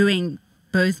be doing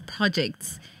both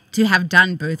projects, to have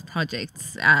done both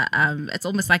projects. It's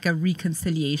almost like a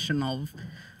reconciliation of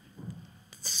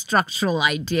structural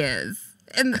ideas.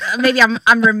 And maybe I'm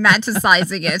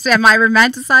romanticizing it. Am I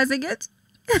romanticizing it?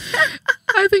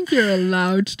 I think you're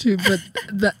allowed to, but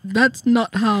that's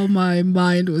not how my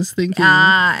mind was thinking.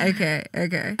 Okay.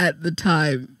 At the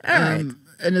time. All right.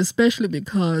 And especially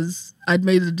because I'd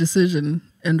made the decision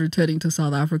in returning to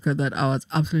South Africa that I was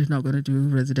absolutely not going to do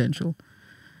residential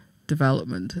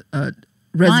development,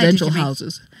 residential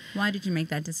houses. Why did you make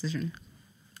that decision?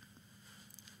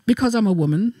 Because I'm a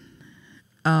woman,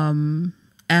 and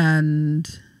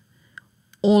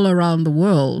all around the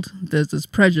world, there's this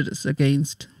prejudice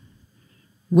against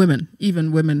women,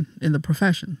 even women in the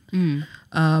profession.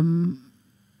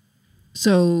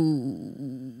 So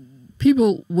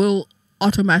people will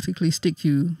automatically stick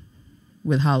you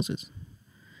with houses.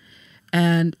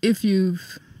 And if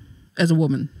you've, as a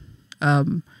woman,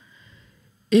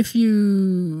 if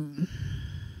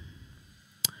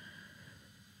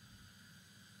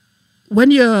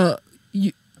when you're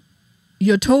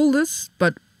told this,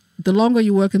 but the longer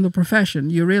you work in the profession,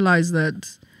 you realize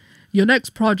that your next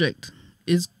project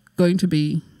is going to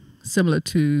be similar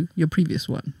to your previous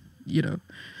one, you know.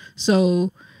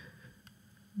 So,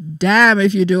 damn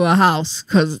if you do a house,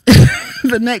 because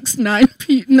the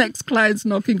next client's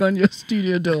knocking on your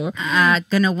studio door.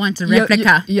 Gonna want a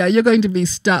replica. You're going to be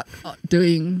stuck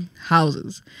doing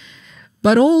houses.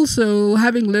 But also,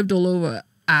 having lived all over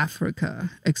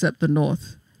Africa, except the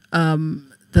north,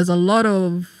 there's a lot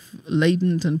of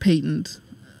latent and patent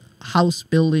house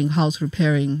building, house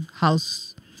repairing,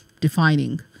 house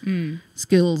defining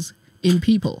skills in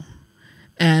people.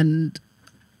 And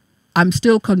I'm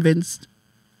still convinced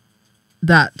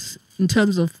that in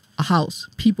terms of a house,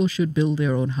 people should build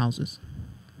their own houses,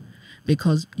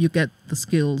 because you get the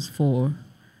skills for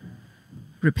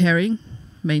repairing,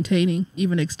 maintaining,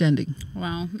 even extending.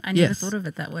 Wow. I never thought of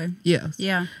it that way. Yes.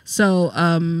 Yeah. So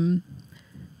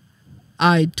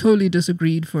I totally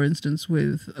disagreed, for instance,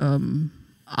 with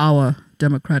our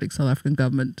democratic South African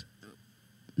government,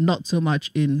 not so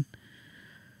much in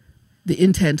the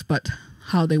intent, but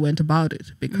how they went about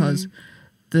it. Because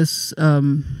this,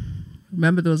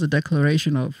 remember there was a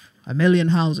declaration of 1 million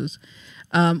houses.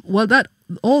 Well, that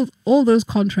all those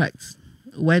contracts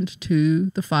went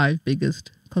to the 5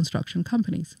 biggest construction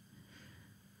companies.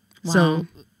 Wow. So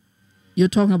you're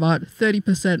talking about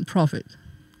 30% profit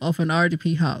of an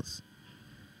RDP house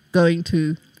going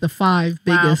to the 5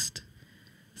 biggest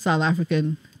South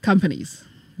African companies,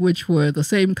 which were the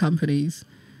same companies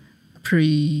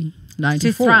pre-94.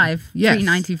 To thrive Yes.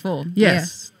 pre-94.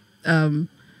 Yes.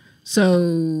 So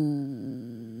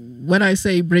when I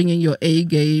say bringing your A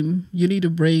game, you need to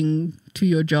bring to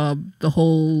your job the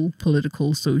whole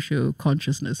political, socio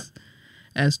consciousness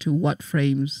as to what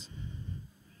frames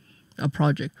a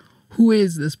project. Who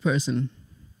is this person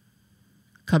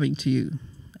coming to you,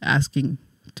 asking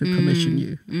to commission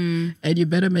you? And you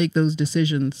better make those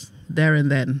decisions there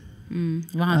and then.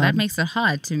 Wow, that makes it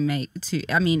hard to make.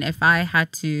 I mean, if I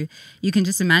had to, you can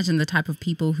just imagine the type of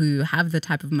people who have the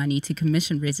type of money to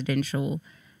commission residential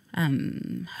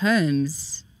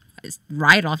homes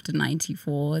right after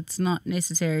 94. It's not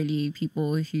necessarily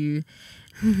people who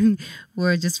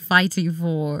were just fighting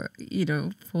for,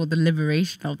 for the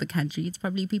liberation of the country. It's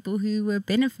probably people who were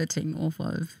benefiting off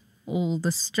of all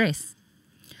the stress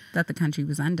that the country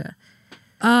was under.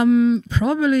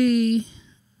 Probably,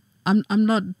 I'm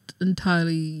not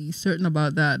entirely certain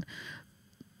about that.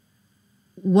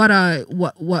 What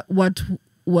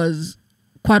was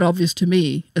quite obvious to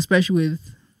me, especially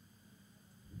with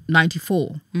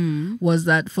 94, was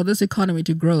that for this economy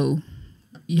to grow,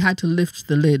 you had to lift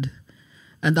the lid.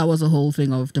 And that was the whole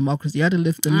thing of democracy. You had to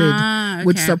lift the lid,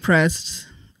 which suppressed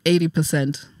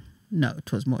 80%, no,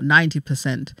 it was more,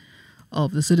 90%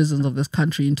 of the citizens of this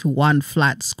country into one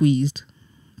flat, squeezed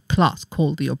class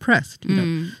called the oppressed.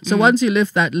 So once you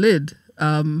lift that lid,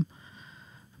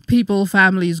 people,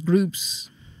 families,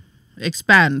 groups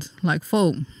expand like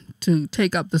foam to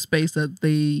take up the space that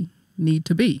they need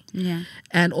to be. Yeah.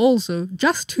 And also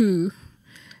just to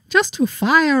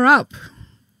fire up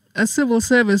a civil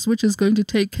service which is going to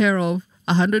take care of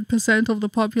 100% of the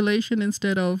population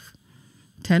instead of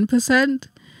 10%,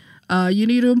 you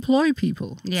need to employ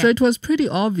people. Yeah. So it was pretty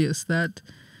obvious that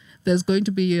there's going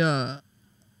to be a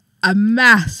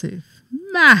massive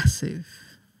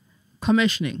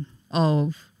commissioning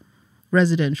of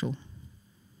residential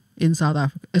in South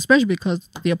Africa, especially because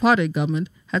the apartheid government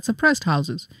had suppressed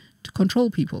houses to control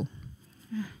people.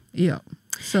 Yeah.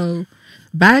 So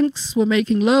banks were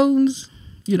making loans,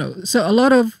 so a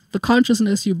lot of the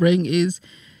consciousness you bring is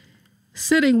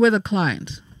sitting with a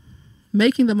client,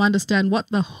 making them understand what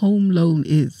the home loan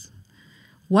is,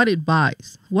 what it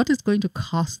buys, what it's going to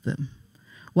cost them,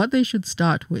 what they should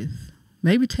start with.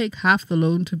 Maybe take half the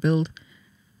loan to build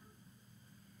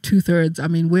 2/3. I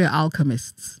mean, we're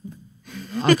alchemists,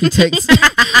 architects.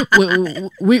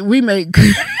 we make...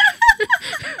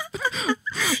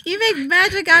 You make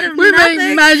magic out of we nothing.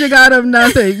 make magic out of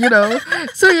nothing,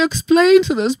 So you explain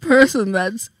to this person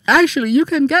that actually you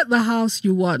can get the house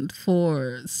you want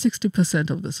for 60%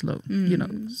 of this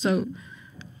loan, So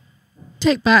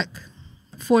take back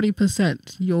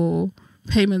 40%. Your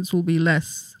payments will be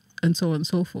less, and so on and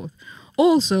so forth.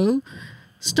 Also,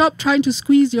 stop trying to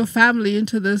squeeze your family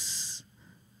into this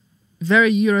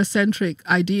very Eurocentric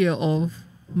idea of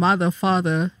mother,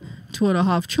 father,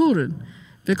 2.5 children.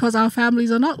 Because our families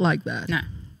are not like that. No.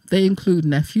 They include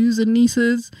nephews and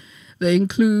nieces. They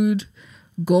include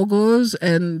gogos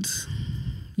and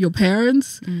your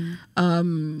parents.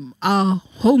 Our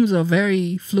homes are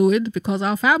very fluid because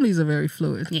our families are very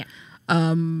fluid. Yeah.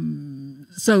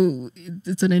 So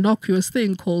it's an innocuous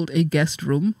thing called a guest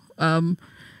room.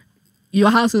 Your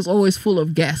house is always full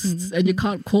of guests, and you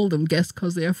can't call them guests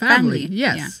because they are family.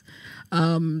 Yes.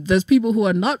 Yeah. There's people who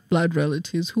are not blood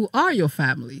relatives who are your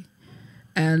family.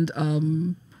 And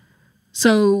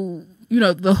so,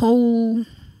 the whole...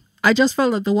 I just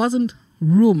felt that there wasn't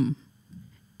room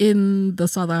in the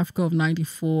South Africa of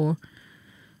 94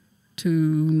 to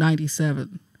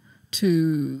 97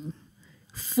 to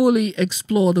fully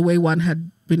explore the way one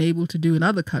had been able to do in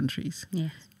other countries.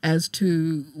 Yes. As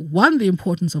to, one, the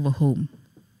importance of a home.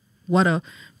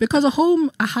 Because a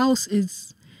house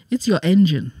it's your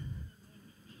engine.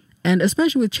 And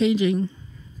especially with changing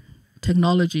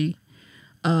technology,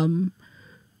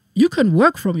 you can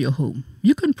work from your home.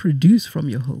 You can produce from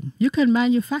your home. You can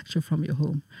manufacture from your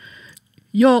home.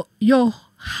 Your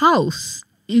house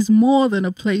is more than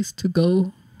a place to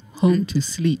go home to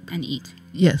sleep. And eat.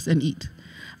 Yes, and eat.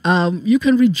 You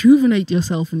can rejuvenate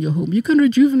yourself in your home. You can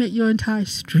rejuvenate your entire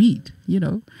street, you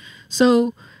know.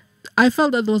 So I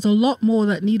felt that there was a lot more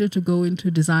that needed to go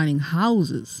into designing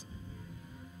houses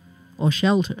or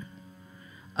shelter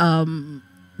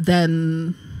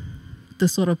than the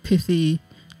sort of pithy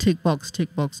tick box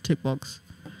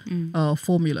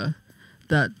formula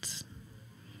that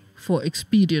for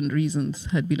expedient reasons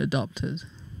had been adopted.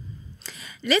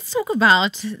 Let's talk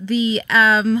about the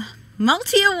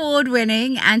multi-award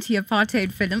winning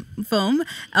anti-apartheid film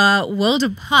World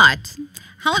Apart.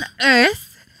 How on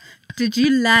earth did you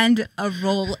land a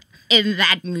role in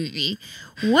that movie?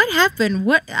 What happened?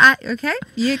 Okay,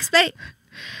 you explain.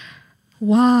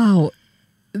 Wow.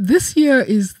 This year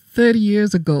is 30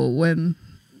 years ago when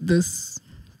this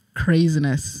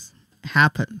craziness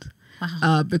happened.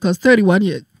 Wow. Because 31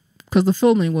 years, because the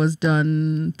filming was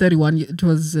done 31 years, it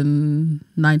was in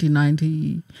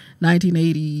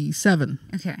 1987.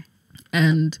 Okay.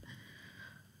 And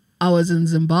I was in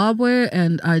Zimbabwe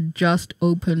and I just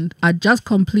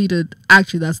completed,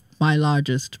 actually that's my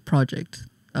largest project,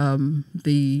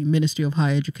 the Ministry of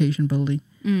Higher Education building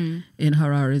in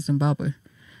Harare, Zimbabwe.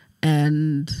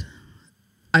 And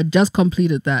I just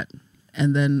completed that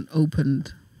and then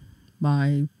opened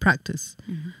my practice.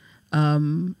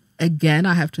 Again,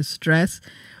 I have to stress,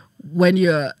 when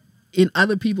you're in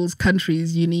other people's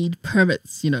countries, you need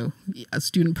permits, you know, a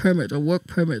student permit or work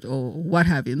permit or what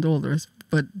have you and all the rest.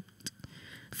 But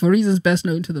for reasons best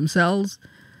known to themselves,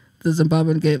 the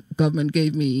Zimbabwean government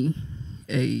gave me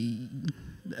a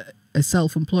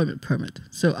self-employment permit.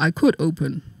 So I could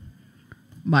open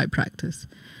my practice.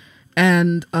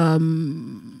 And I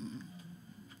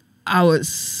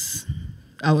was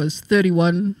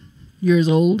 31 years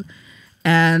old,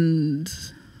 and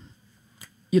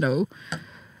you know,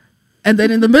 and then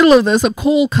in the middle of this, a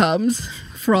call comes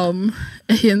from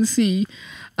ANC.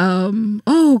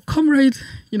 Oh, comrade,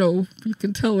 you know, you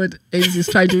can tell when ANC is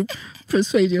trying to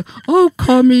persuade you. Oh,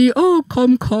 commie, oh,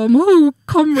 com, oh,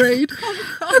 comrade,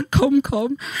 com.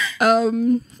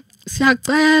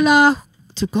 Siyacela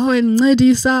to go and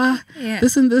ncedisa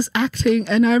this and this acting.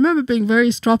 And I remember being very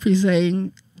stroppy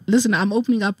saying, listen, I'm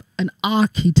opening up an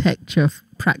architecture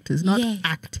practice, not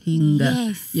acting,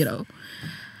 you know.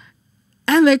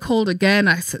 And they called again.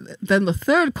 I said, then the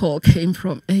third call came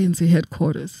from ANC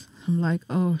headquarters. I'm like,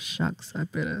 oh, shucks, I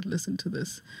better listen to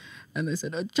this. And they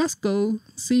said, oh, just go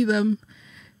see them.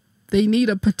 They need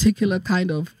a particular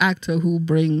kind of actor who'll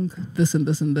bring this and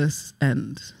this and this.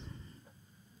 And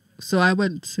so I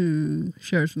went to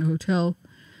Sheraton Hotel,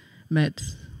 met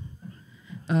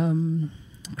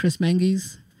Chris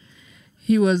Menges.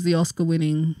 He was the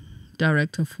Oscar-winning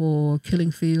director for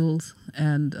Killing Fields,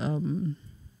 and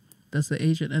that's the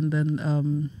agent, and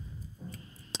then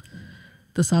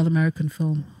the South American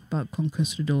film about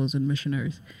conquistadors and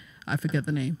missionaries. I forget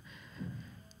the name.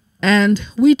 And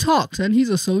we talked, and he's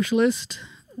a socialist.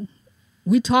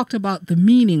 We talked about the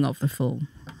meaning of the film,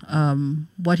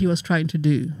 what he was trying to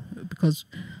do, because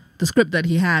the script that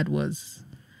he had was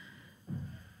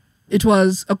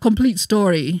a complete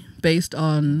story based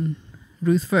on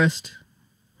Ruth First,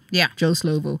 Joe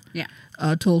Slovo,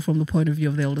 told from the point of view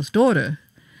of the eldest daughter.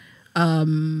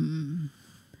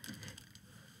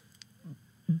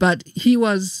 But he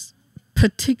was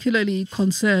particularly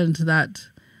concerned that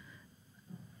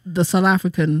the South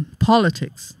African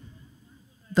politics,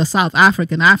 the South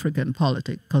African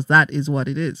politics, because that is what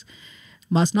it is,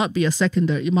 must not be a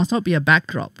secondary, it must not be a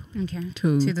backdrop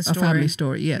to the story. A family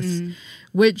story, yes.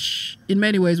 Which in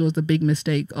many ways was the big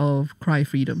mistake of Cry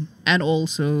Freedom and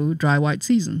also Dry White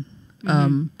Season.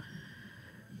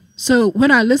 So when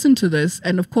I listened to this,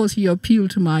 and of course he appealed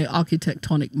to my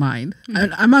architectonic mind,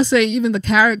 and I must say even the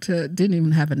character didn't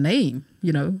even have a name,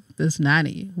 you know, this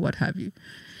nanny, what have you.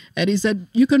 And he said,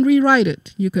 you can rewrite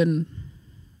it. You can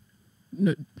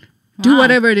do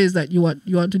whatever it is that you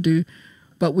want to do,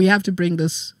 but we have to bring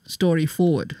this story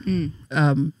forward.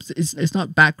 It's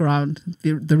not background.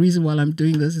 The reason why I'm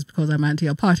doing this is because I'm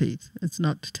anti-apartheid. It's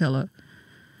not to tell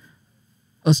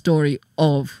a story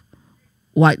of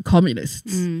white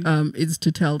communists. It's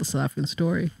to tell the South African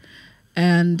story.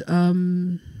 And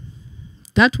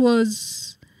that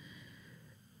was,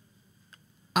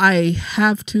 I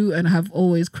have to and have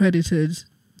always credited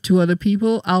two other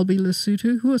people. Albie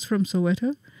Lesotho, who was from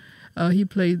Soweto. He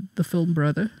played the film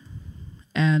brother.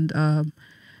 And an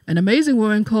amazing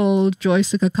woman called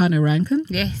Joyce Sikakane Rankin.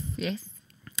 Yes.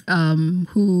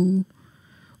 Who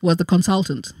was the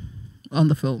consultant on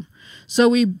the film. So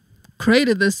we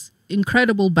created this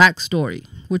incredible backstory,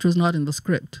 which was not in the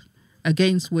script,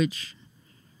 against which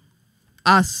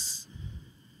I'll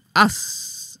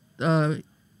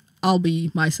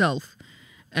be myself,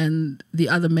 and the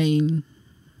other main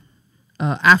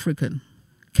African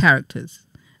characters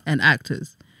and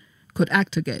actors could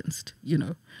act against,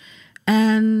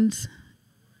 and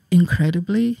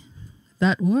incredibly,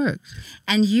 that worked.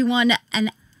 And you won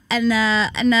an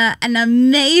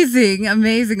amazing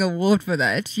award for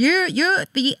that. You're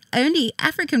the only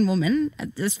African woman,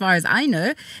 as far as I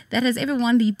know, that has ever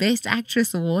won the Best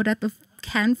Actress award at the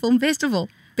Cannes Film Festival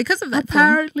because of that.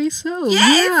 Apparently so.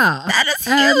 Yes, yeah, that is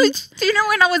huge. Do you know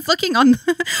when I was looking on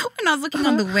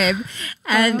on the web,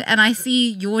 and I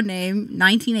see your name,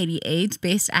 1988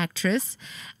 Best Actress,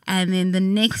 and then the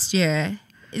next year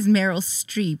is Meryl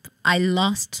Streep. I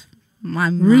lost my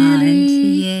mind.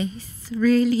 Really? Yes,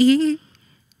 really.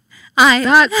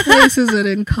 That places it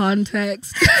in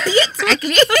context.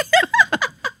 Exactly.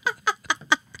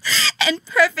 And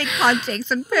perfect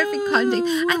context. I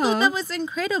thought that was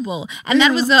incredible. And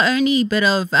that was the only bit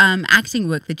of acting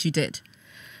work that you did.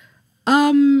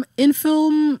 In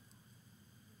film,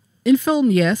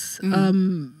 yes.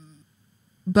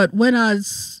 But when I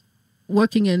was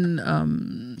working in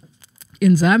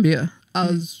Zambia, I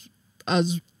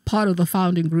was part of the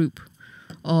founding group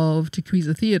of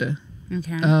Tikwiza Theatre,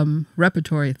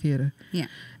 repertory theatre. Yeah.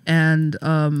 And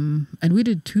we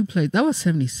did 2 plays. That was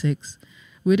 76.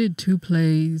 We did 2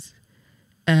 plays,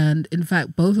 and in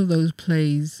fact, both of those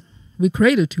plays, we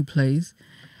created 2 plays.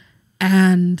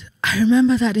 And I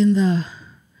remember that in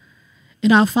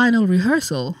our final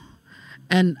rehearsal,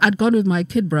 and I'd gone with my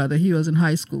kid brother. He was in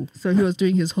high school, so he was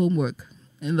doing his homework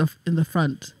in the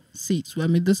front seats. I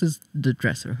mean, this is the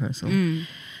dress rehearsal, and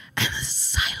there's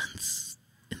silence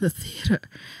in the theater.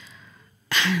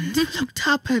 And I looked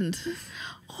up, and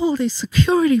all these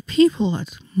security people had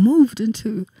moved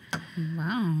into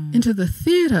the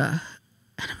theater.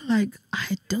 And I'm like,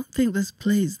 I don't think this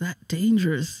play is that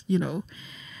dangerous,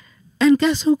 And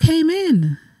guess who came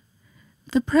in?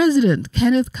 The president,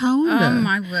 Kenneth Kaunda. Oh,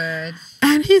 my word.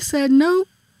 And he said, no,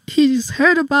 he's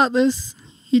heard about this.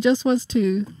 He just wants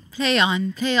to play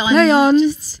on.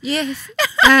 Just, yes.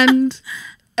 And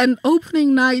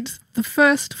opening night, the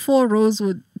first 4 rows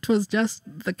it was just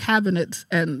the cabinet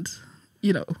and,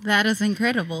 That is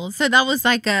incredible. So that was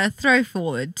like a throw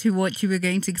forward to what you were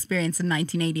going to experience in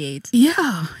 1988.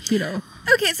 Yeah,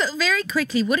 Okay, so very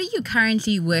quickly, what are you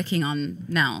currently working on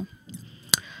now?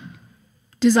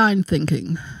 Design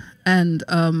thinking. And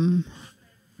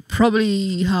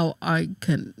probably how I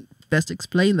can best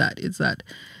explain that is that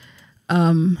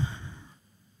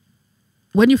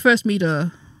when you first meet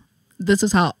this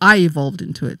is how I evolved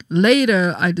into it.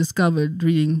 Later, I discovered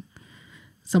reading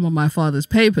some of my father's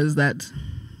papers that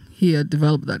he had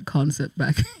developed that concept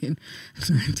back in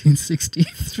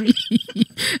 1963,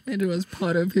 and it was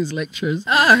part of his lectures.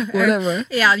 Oh, whatever.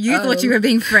 Yeah, you thought you were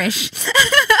being fresh.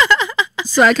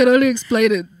 So I can only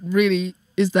explain it. Really,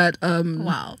 is that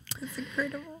wow, that's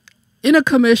incredible. In a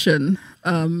commission,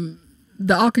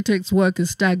 the architect's work is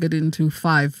staggered into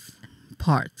 5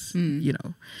 parts.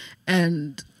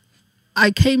 And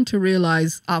I came to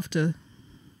realize after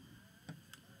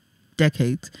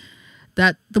decades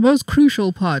that the most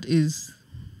crucial part is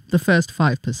the first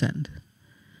 5%,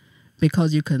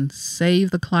 because you can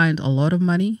save the client a lot of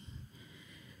money.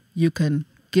 You can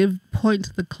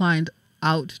point the client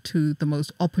out to the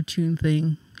most opportune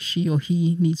thing she or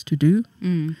he needs to do.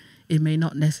 It may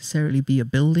not necessarily be a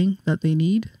building that they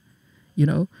need,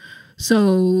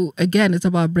 So again, it's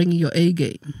about bringing your A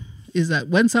game. Is that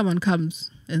when someone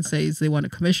comes and says they want to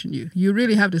commission you, you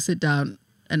really have to sit down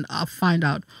and find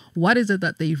out what is it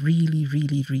that they really,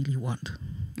 really, really want,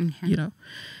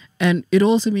 And it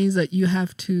also means that you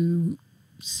have to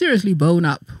seriously bone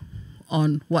up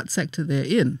on what sector they're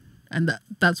in. And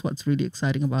that's what's really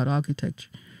exciting about architecture.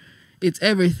 It's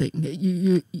everything.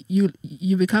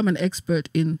 You become an expert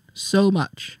in so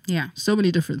much, so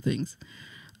many different things,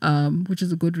 which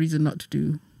is a good reason not to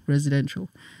do residential.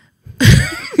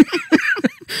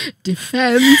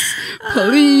 Defense,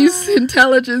 police,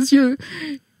 intelligence. You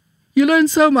learn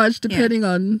so much depending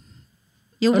on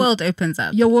your world opens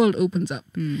up. Your world opens up.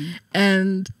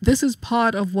 And this is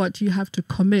part of what you have to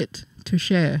commit to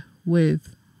share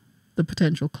with the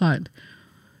potential client.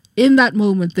 In that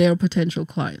moment, they're a potential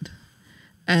client.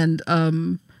 And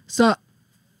so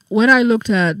when I looked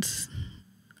at,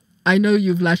 I know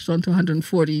you've latched onto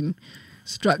 114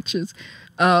 structures,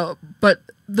 but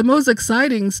the most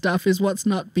exciting stuff is what's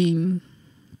not being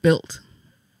built,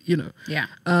 Yeah.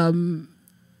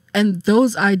 And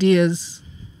those ideas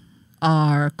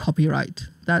are copyright.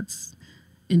 That's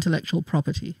intellectual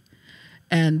property.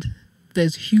 And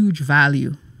there's huge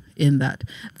value in that.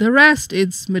 The rest,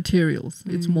 it's materials.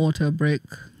 It's mortar, brick,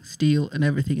 steel, and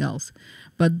everything else.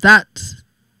 But that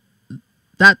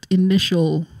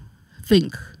initial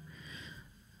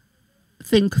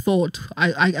thought,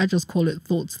 I just call it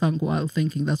thoughts thunk while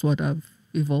thinking. That's what I've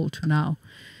evolved to now.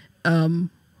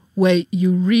 Where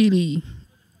you really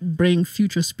bring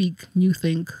future speak, new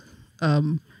think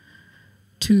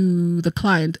to the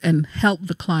client and help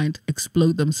the client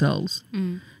explode themselves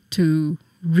to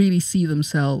really see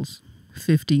themselves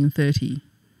 15, 30,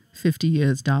 50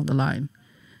 years down the line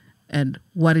and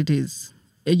what it is.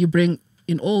 And you bring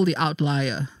in all the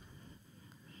outlier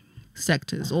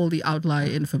sectors, all the outlier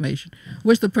information,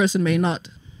 which the person may not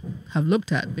have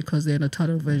looked at because they're in a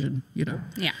tunnel vision, you know.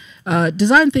 Yeah.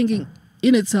 Design thinking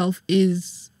in itself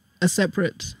is a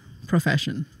separate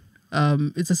profession.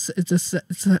 It's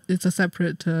a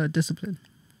separate discipline.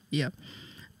 Yeah.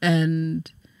 And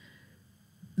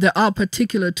there are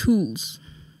particular tools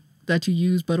that you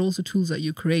use, but also tools that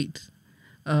you create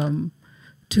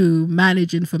to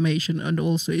manage information. And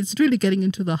also it's really getting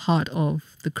into the heart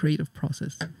of the creative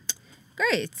process.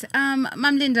 Great.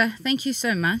 Mum Linda, thank you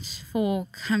so much for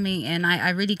coming in. I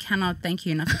really cannot thank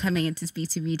you enough for coming in to speak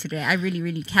to me today. I really,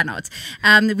 really cannot.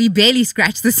 We barely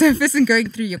scratched the surface in going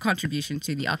through your contribution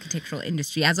to the architectural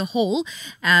industry as a whole,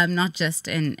 not just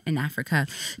in Africa.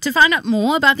 To find out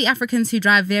more about the Africans who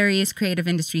drive various creative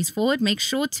industries forward, make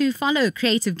sure to follow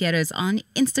Creative Ghettos on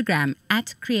Instagram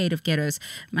at Creative Ghettos.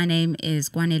 My name is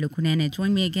Kwanele.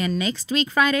 Join me again next week,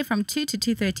 Friday from 2 to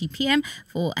 2:30 p.m.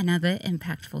 for another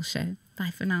impactful show. Bye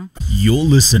for now. You're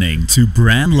listening to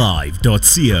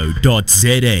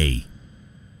brandlive.co.za.